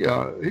 So he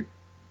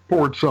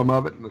poured some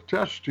of it in a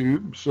test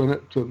tube, sent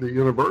it to the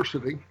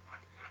university,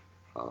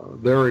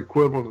 their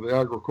equivalent of the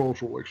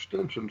Agricultural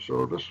Extension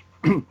Service.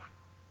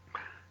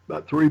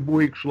 About 3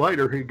 weeks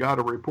later, he got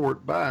a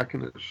report back,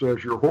 and it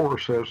says, your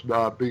horse has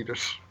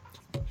diabetes.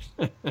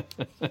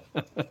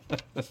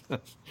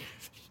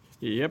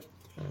 Yep.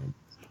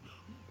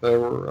 There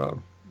were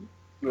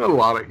a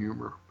lot of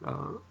humor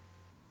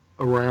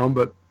around,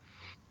 but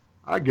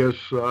I guess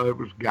it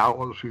was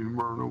gallows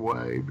humor in a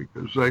way,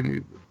 because they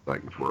knew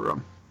that things were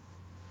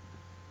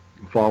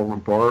falling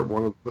apart.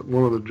 One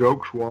of the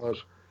jokes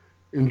was,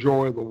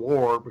 enjoy the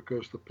war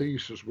because the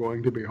peace is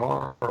going to be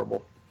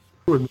horrible.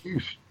 In the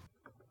East.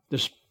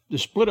 The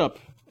split up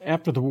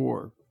after the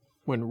war,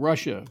 when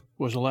Russia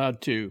was allowed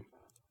to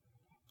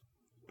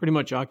pretty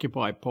much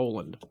occupy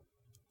Poland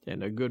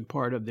and a good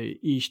part of the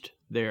East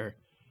there,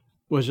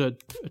 was a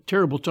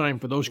terrible time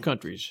for those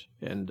countries.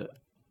 And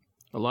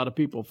a lot of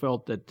people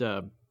felt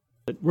that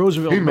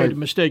Roosevelt made a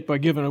mistake by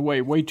giving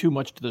away way too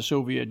much to the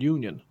Soviet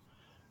Union.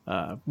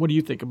 What do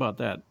you think about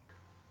that?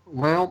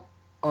 Well,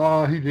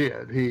 he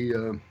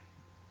did.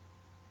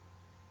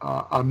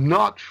 I'm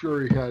not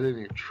sure he had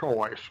any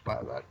choice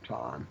by that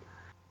time.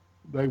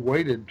 They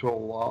waited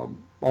till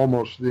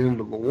almost the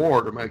end of the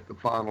war to make the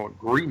final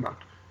agreement.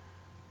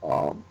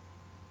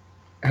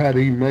 Had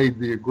he made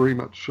the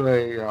agreement,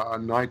 say,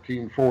 in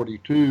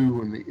 1942,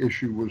 when the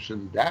issue was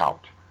in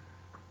doubt,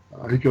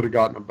 he could have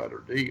gotten a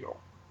better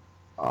deal.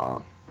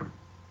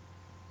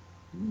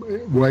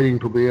 Waiting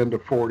till the end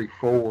of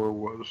 44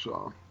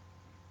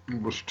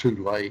 was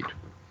too late.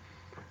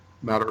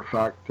 Matter of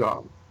fact,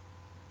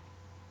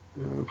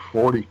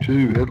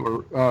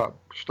 42,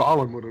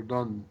 Stalin would have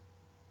done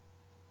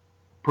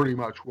pretty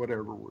much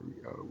whatever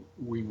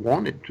we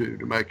wanted to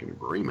make an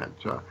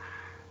agreement.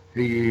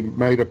 He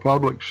made a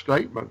public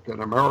statement that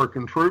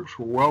American troops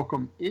were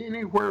welcome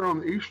anywhere on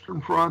the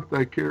Eastern Front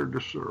they cared to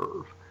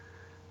serve.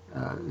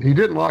 He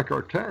didn't like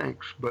our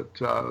tanks, but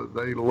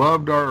they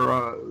loved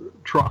our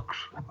trucks.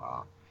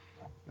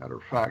 Matter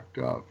of fact,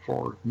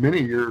 for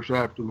many years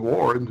after the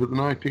war, into the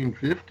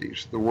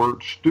 1950s, the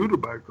word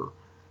Studebaker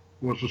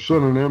was a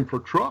synonym for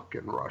truck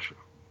in Russia.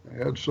 They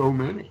had so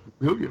many,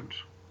 millions.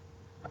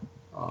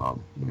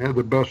 They had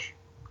the best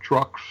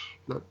trucks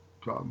that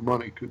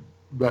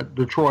that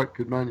Detroit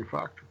could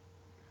manufacture.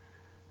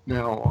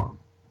 Now,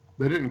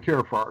 they didn't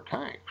care for our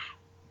tanks.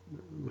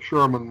 The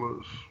Sherman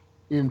was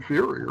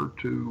inferior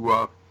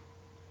to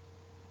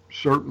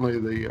certainly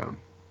the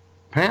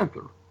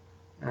Panther,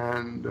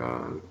 and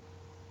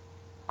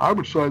I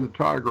would say the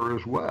Tiger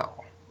as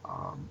well.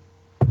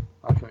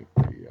 I think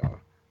the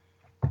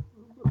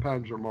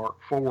Panzer Mark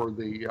IV,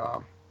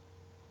 the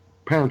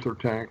Panther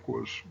tank,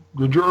 was,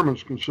 the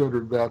Germans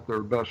considered that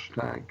their best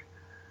tank.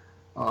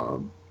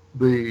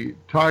 The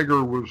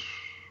Tiger was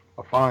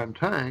a fine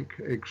tank,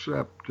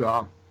 except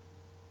it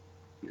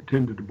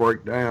tended to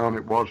break down.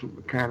 It wasn't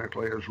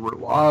mechanically as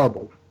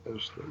reliable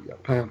as the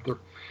Panther,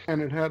 and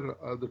it had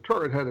the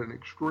turret had an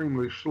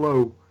extremely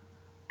slow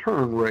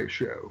turn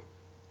ratio.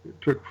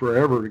 It took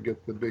forever to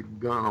get the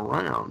big gun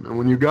around, and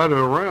when you got it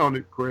around,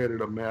 it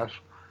created a mess.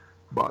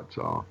 But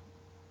 5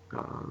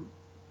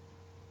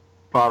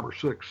 or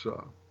 6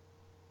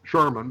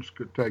 Shermans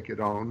could take it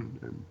on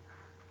and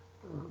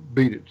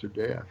beat it to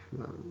death.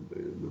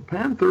 The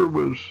Panther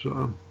was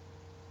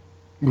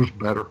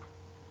better,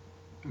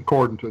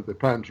 according to the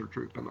Panzer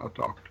troops I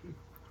talked to.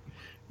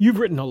 You've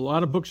written a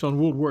lot of books on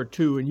World War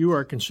II, and you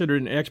are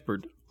considered an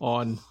expert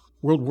on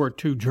World War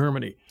II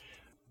Germany.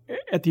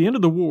 At the end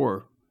of the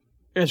war,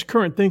 as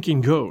current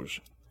thinking goes,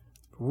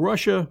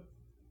 Russia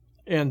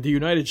and the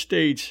United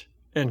States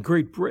and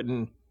Great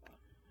Britain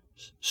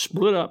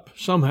split up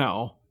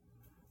somehow.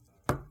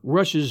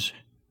 Russia's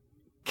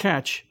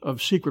catch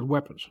of secret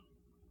weapons.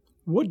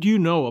 What do you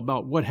know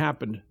about what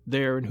happened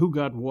there and who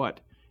got what,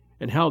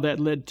 and how that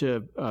led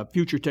to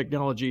future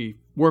technology,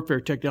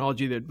 warfare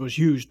technology that was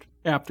used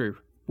after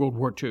World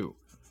War II?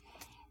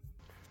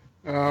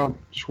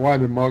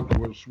 Schweinmund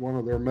was one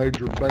of their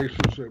major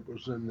bases. It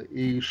was in the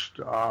east.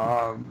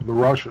 The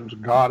Russians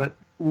got it.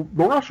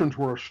 The Russians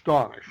were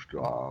astonished.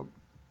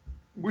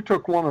 We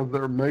took one of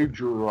their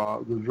major,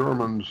 the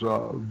Germans'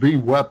 V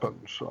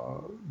weapons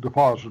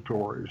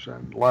depositories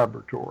and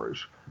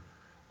laboratories,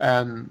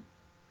 and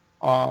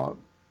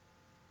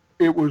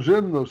it was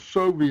in the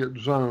Soviet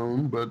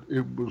zone, but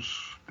it was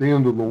the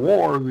end of the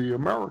war. The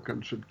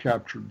Americans had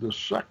captured this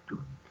sector,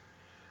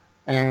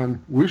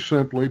 and we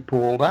simply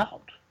pulled out.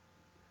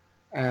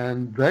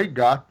 And they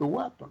got the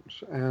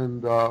weapons,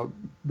 and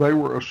they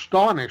were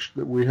astonished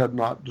that we had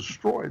not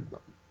destroyed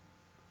them.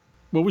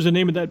 What was the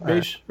name of that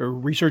base or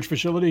research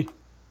facility?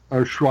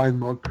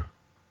 Schweinmund.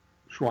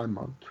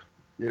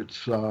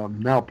 It's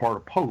now part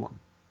of Poland.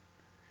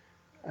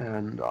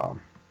 And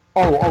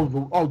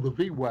the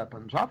V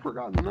weapons. I've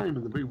forgotten the name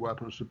of the V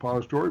weapons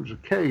depository. It was a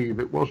cave.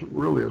 It wasn't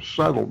really a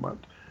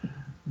settlement.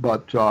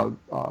 But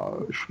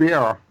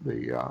Speer,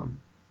 the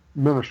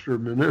Minister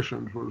of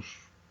Munitions, was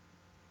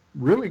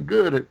really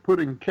good at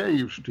putting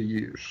caves to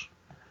use.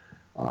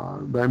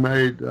 They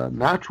made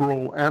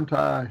natural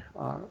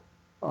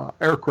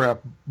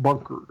anti-aircraft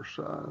bunkers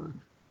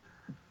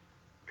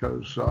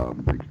because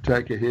they could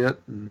take a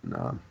hit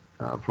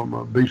from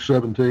a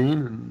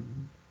B-17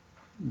 and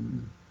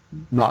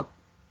not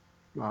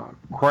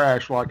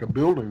crash like a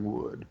building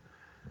would.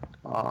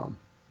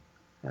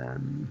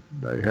 And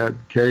they had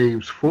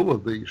caves full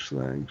of these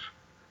things,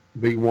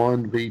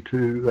 V1,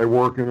 V2. They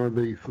work in a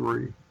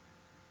V3.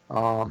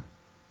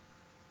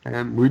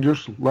 And we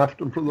just left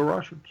them for the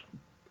Russians.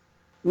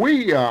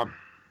 We were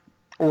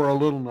a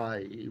little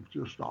naive,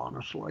 just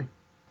honestly.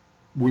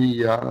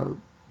 We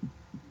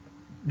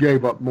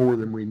gave up more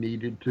than we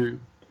needed to.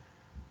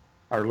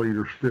 Our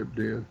leadership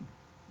did.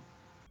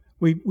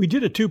 We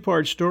did a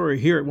two-part story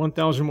here at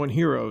 1001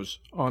 Heroes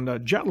on the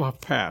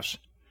Dyatlov Pass.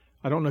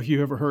 I don't know if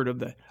you ever heard of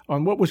that.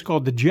 On what was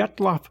called the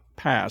Dyatlov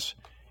Pass.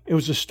 It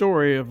was a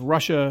story of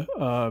Russia.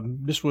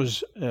 This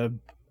was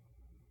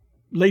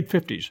late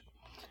 50s.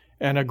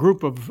 And a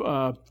group of,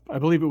 I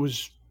believe it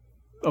was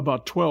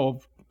about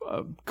 12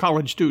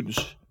 college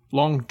students,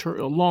 long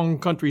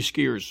country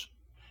skiers,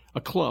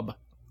 a club,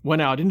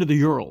 went out into the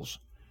Urals.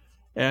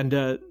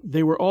 And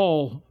they were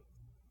all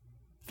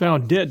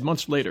found dead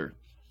months later.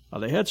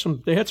 They had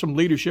some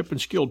leadership and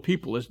skilled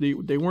people. As they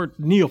weren't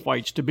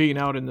neophytes to being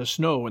out in the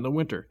snow in the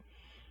winter.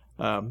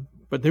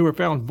 But they were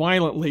found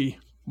violently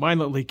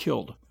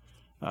killed.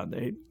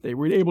 They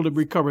were able to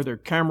recover their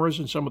cameras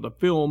and some of the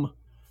film,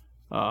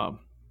 and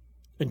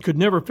could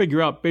never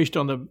figure out, based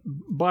on the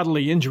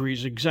bodily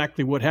injuries,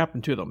 exactly what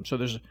happened to them. So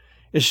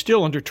it's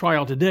still under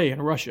trial today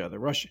in Russia.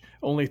 The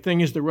only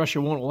thing is that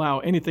Russia won't allow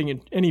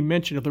any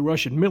mention of the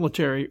Russian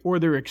military or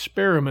their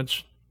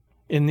experiments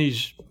in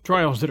these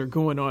trials that are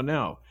going on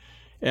now.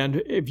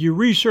 And if you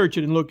research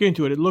it and look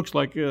into it, it looks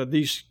like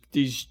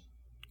these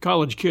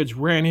college kids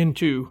ran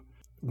into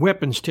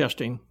weapons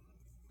testing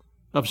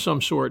of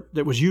some sort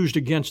that was used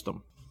against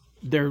them.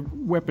 Their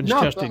weapons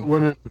testing. Not that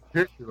one in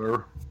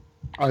particular.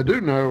 I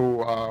do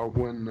know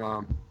when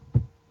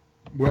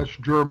West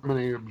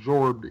Germany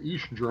absorbed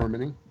East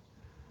Germany,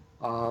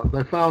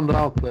 they found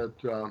out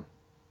that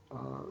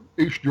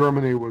East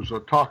Germany was a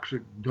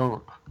toxic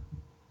dump.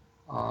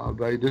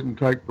 They didn't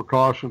take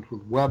precautions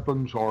with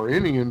weapons or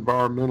any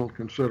environmental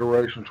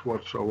considerations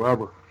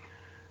whatsoever.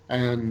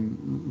 And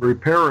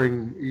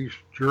repairing East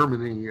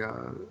Germany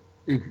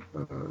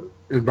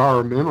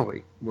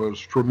environmentally was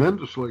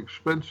tremendously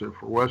expensive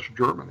for West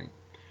Germany.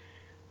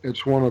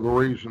 It's one of the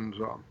reasons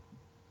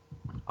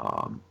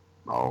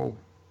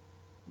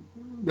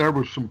there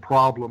was some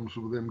problems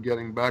with them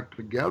getting back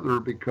together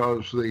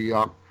because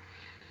the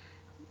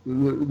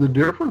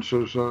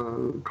differences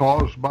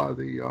caused by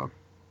the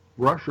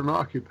Russian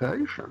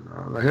occupation.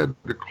 They had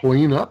to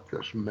clean up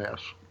this mess.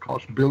 It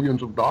cost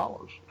billions of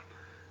dollars.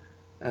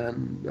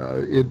 And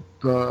it,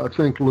 I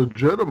think,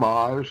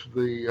 legitimized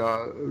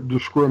the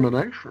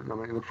discrimination. I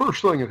mean, the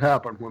first thing that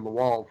happened when the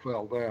wall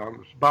fell down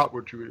was about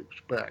what you would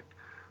expect.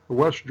 The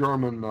West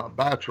German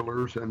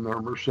bachelors in their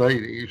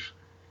Mercedes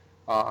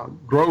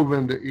drove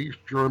into East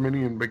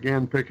Germany and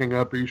began picking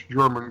up East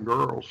German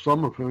girls,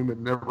 some of whom had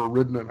never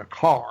ridden in a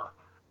car.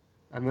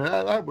 And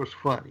that was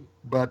funny.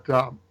 But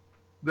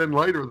then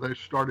later they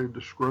started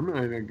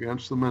discriminating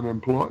against them in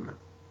employment.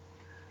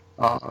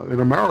 In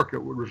America,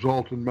 it would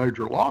result in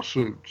major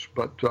lawsuits,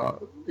 but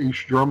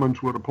East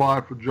Germans would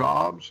apply for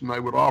jobs, and they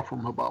would offer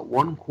them about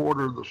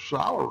 1/4 the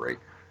salary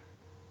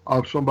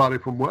of somebody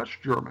from West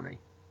Germany.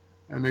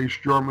 And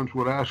East Germans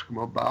would ask them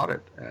about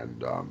it,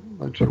 and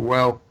they'd say,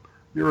 well,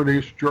 you're an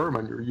East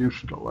German, you're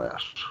used to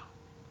less.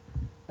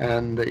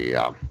 And they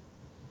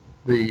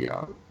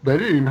didn't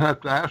even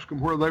have to ask them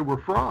where they were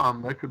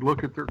from. They could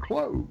look at their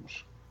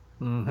clothes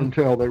and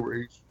tell they were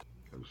East,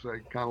 because they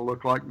kind of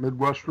looked like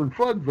Midwestern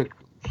flood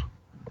victims.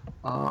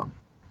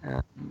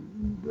 And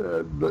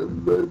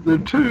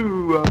the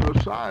two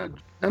sides,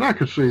 and I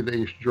could see the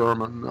East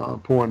German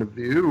point of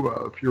view.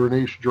 If you're an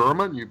East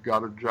German, you've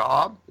got a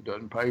job. It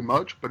doesn't pay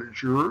much, but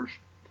it's yours.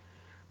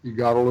 You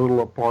got a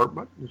little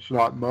apartment. It's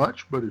not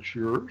much, but it's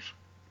yours.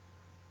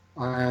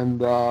 And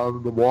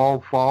the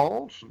wall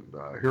falls, and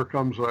here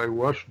comes a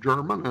West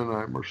German in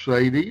a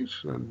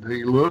Mercedes, and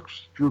he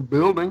looks at your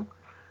building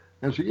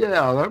and says,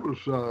 yeah, that was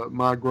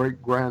my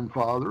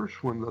great-grandfather's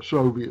when the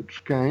Soviets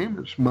came.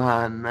 It's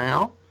mine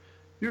now.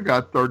 You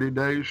got 30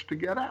 days to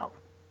get out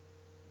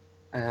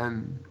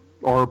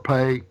or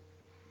pay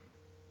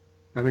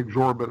an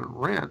exorbitant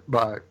rent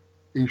by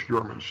East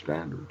German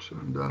standards.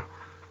 And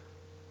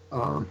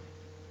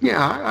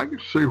I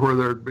could see where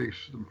there'd be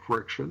some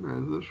friction.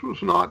 And this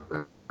was not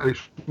a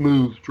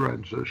smooth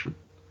transition.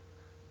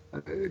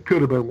 It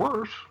could have been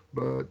worse,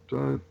 but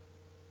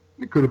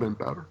it could have been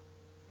better.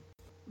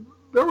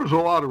 There was a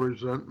lot of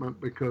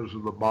resentment because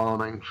of the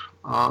bombings.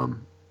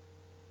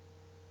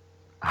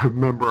 I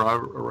remember I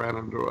ran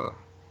into a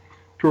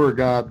tour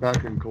guide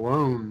back in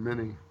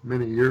Cologne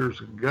many years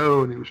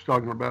ago, and he was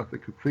talking about the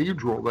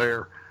cathedral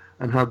there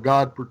and how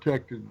God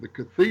protected the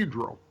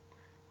cathedral.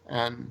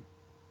 And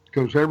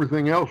because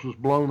everything else was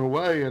blown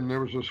away and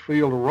there was this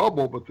field of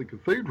rubble, but the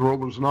cathedral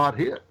was not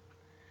hit.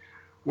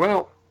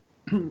 Well,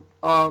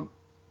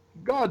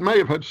 God may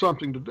have had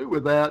something to do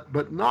with that,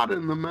 but not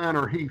in the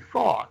manner he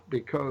thought,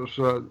 because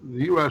the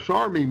U.S.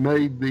 Army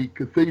made the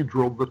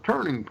cathedral the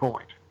turning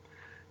point.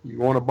 You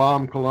want to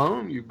bomb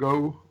Cologne, you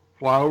go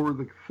fly over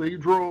the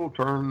cathedral,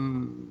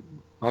 turn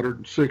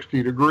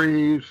 160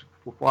 degrees,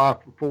 fly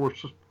for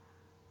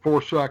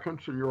 4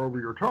 seconds, and you're over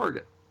your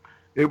target.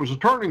 It was a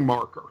turning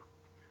marker,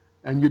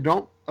 and you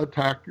don't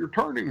attack your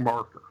turning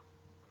marker.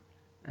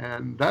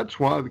 And that's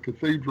why the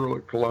cathedral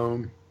at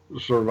Cologne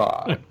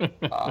survived.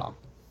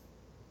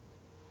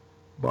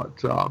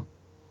 But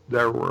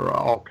there were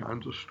all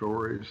kinds of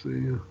stories.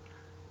 The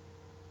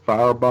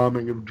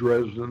firebombing of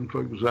Dresden, for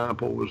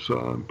example, was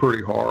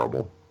pretty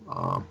horrible.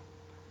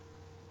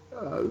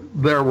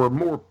 There were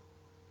more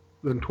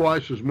than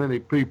twice as many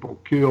people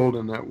killed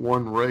in that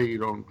one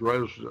raid on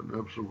Dresden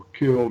as were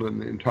killed in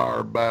the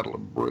entire Battle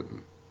of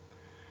Britain.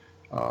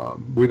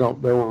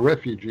 There were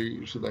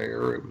refugees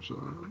there. It was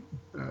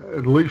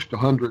at least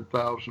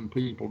 100,000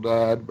 people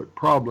died, but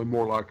probably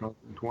more like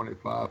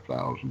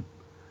 125,000.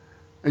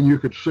 And you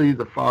could see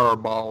the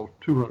fireball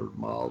 200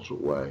 miles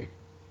away.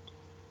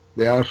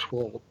 The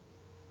asphalt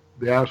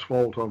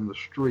on the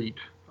street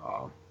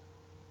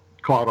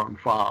caught on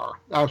fire.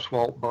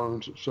 Asphalt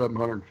burns at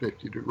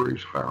 750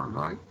 degrees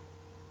Fahrenheit.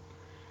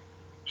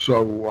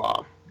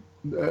 So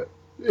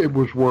it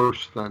was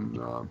worse than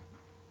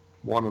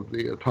one of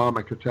the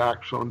atomic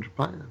attacks on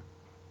Japan.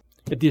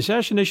 If the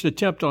assassination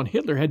attempt on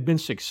Hitler had been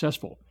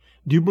successful,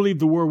 do you believe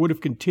the war would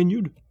have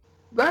continued?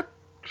 That's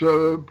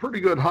a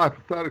pretty good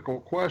hypothetical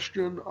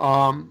question.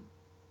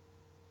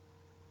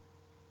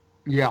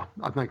 Yeah,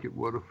 I think it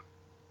would have.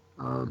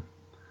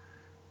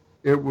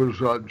 It was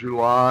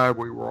July.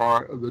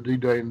 The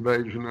D-Day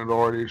invasion had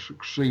already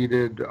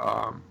succeeded.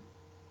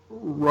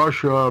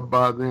 Russia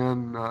by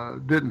then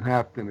didn't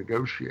have to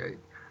negotiate.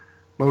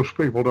 Most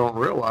people don't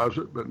realize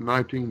it, but in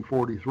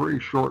 1943,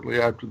 shortly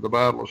after the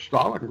Battle of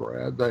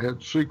Stalingrad, they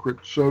had secret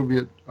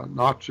Soviet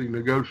Nazi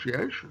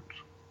negotiations.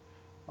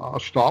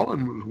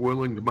 Stalin was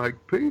willing to make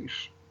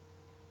peace,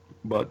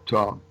 but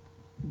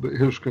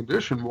his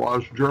condition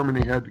was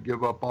Germany had to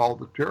give up all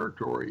the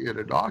territory it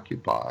had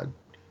occupied,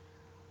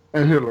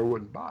 and Hitler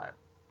wouldn't buy it.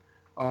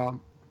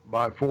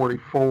 By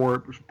 1944,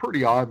 it was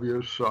pretty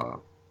obvious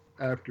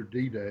after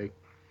D-Day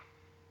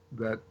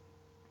that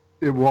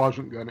it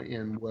wasn't going to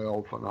end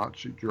well for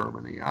Nazi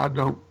Germany.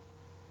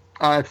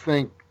 I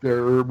think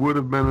there would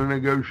have been a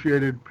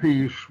negotiated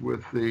peace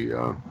with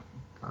the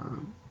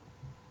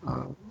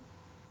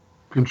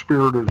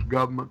conspirators'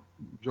 government,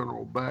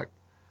 General Beck,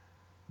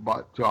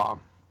 but a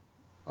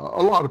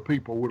lot of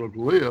people would have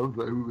lived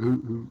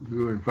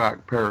who in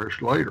fact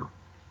perished later.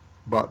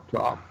 But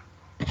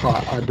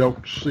I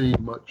don't see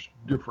much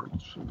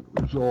difference in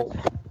the result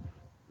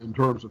in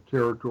terms of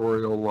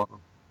territorial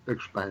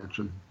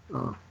expansion.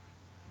 I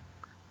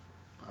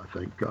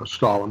think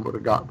Stalin would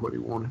have got what he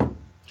wanted.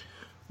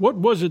 What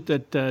was it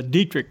that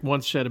Dietrich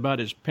once said about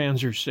his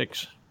Panzer VI?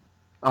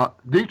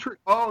 Dietrich?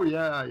 Oh,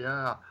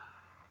 yeah.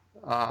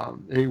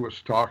 He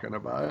was talking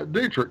about it.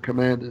 Dietrich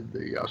commanded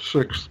the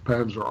 6th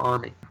Panzer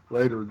Army,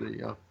 later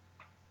the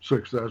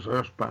 6th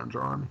SS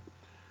Panzer Army.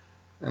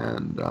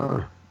 And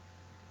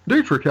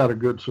Dietrich had a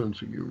good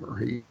sense of humor.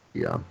 He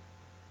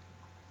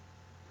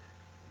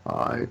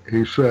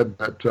said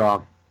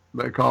that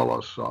they call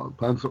us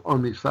Panzer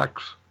Army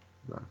 6,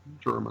 the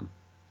German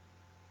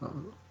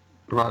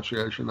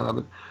pronunciation of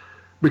it,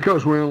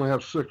 because we only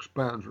have 6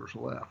 panzers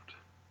left.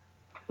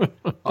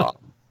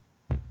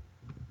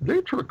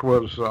 Dietrich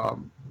was,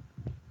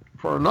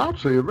 for a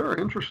Nazi, a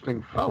very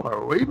interesting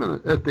fellow.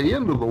 Even at the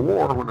end of the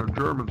war, when a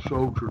German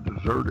soldier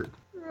deserted,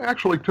 it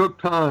actually took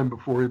time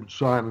before he would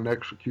sign an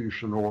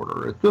execution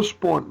order. At this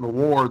point in the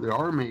war, the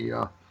army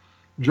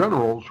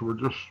generals were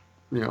just,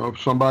 if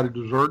somebody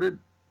deserted,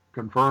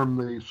 confirm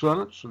the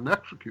sentence and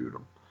execute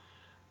them.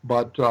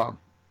 But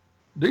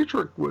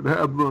Dietrich would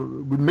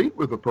meet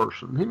with a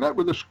person. He met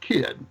with this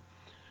kid.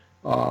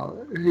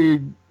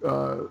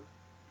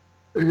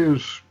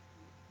 His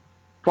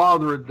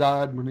father had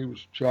died when he was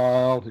a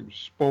child. He was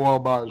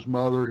spoiled by his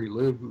mother. He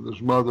lived with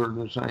his mother and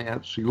his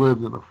aunts. He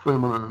lived in a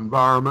feminine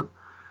environment.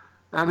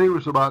 And he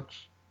was about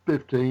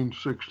 15,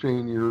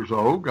 16 years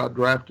old, got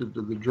drafted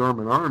to the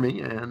German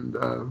army and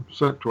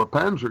sent to a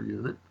panzer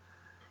unit.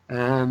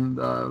 And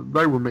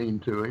they were mean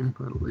to him.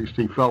 At least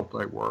he felt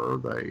they were.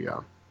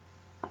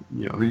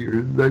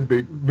 They'd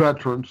be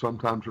veterans.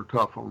 Sometimes are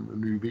tough on the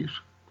newbies.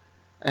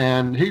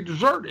 And he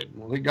deserted.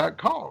 Well, he got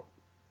caught.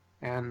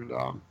 And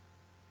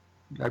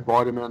they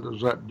brought him into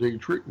Zepp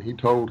Dietrich, and he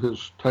told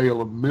his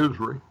tale of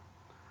misery.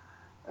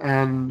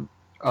 And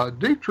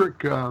Dietrich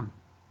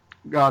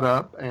got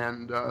up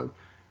and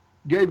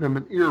gave him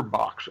an ear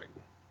boxing.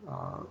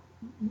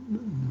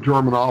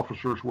 German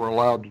officers were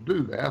allowed to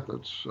do that.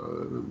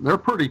 They're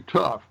pretty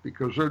tough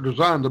because they're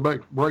designed to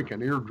break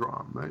an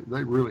eardrum.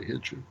 They really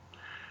hit you.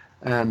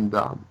 And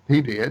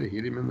he did. He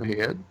hit him in the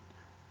head,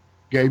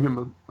 gave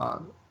him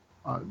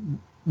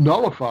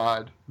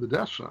nullified the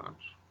death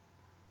sentence,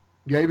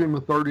 gave him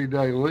a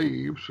 30-day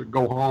leave, so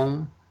go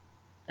home,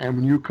 and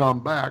when you come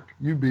back,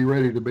 you be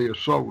ready to be a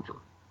soldier.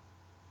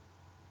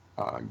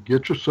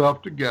 Get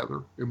yourself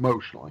together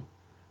emotionally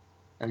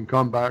and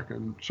come back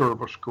and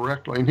serve us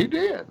correctly. And he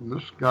did. And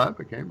this guy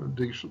became a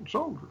decent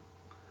soldier.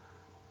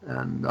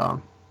 And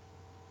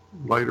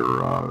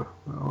later,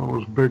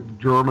 those big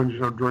Germans,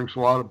 drinks a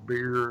lot of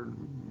beer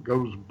and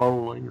goes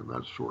bowling and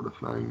that sort of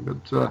thing.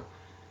 But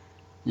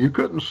you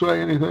couldn't say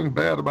anything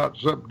bad about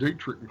Zepp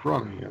Dietrich in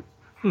front of him.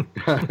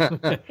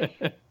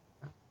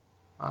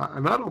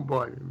 And I don't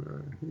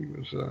blame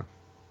him.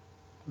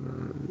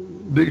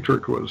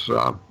 Dietrich was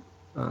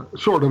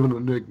sort of an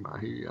enigma.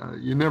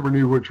 You never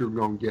knew what you were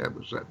going to get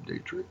with Zepp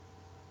Dietrich.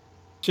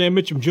 Sam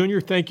Mitchum Jr.,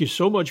 thank you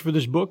so much for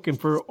this book and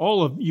for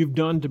all of you've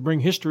done to bring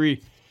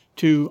history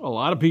to a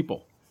lot of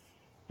people.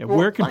 And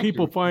where can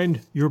people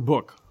find your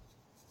book?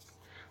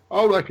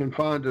 Oh, they can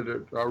find it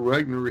at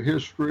Regnery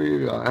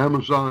History,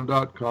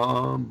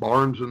 Amazon.com,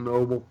 Barnes &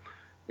 Noble.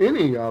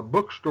 Any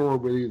bookstore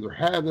would either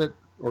have it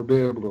or be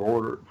able to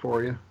order it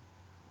for you.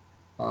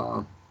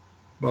 But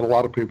a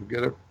lot of people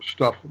get it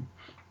stuff from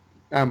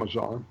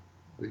Amazon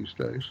these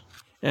days.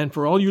 And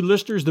for all you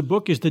listeners, the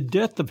book is The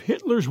Death of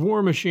Hitler's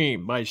War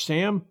Machine by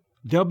Sam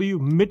W.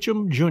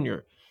 Mitchum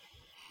Jr.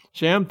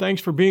 Sam,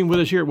 thanks for being with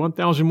us here at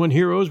 1001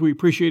 Heroes. We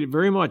appreciate it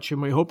very much,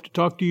 and we hope to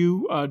talk to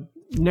you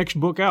next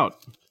book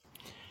out.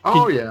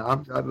 Yeah,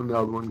 I've got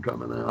another one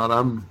coming out.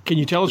 Can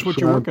you tell us what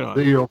you're working on?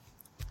 Deal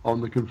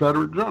on the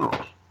Confederate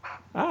generals.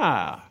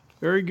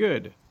 Very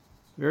good.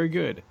 Very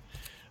good.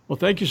 Well,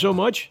 thank you so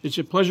much. It's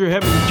a pleasure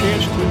having the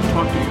chance to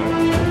talk to you.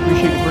 I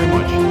appreciate it very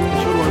much.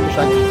 And so do our listeners.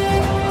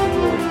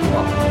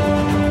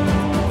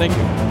 Thank you. Thank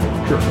you.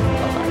 Sure.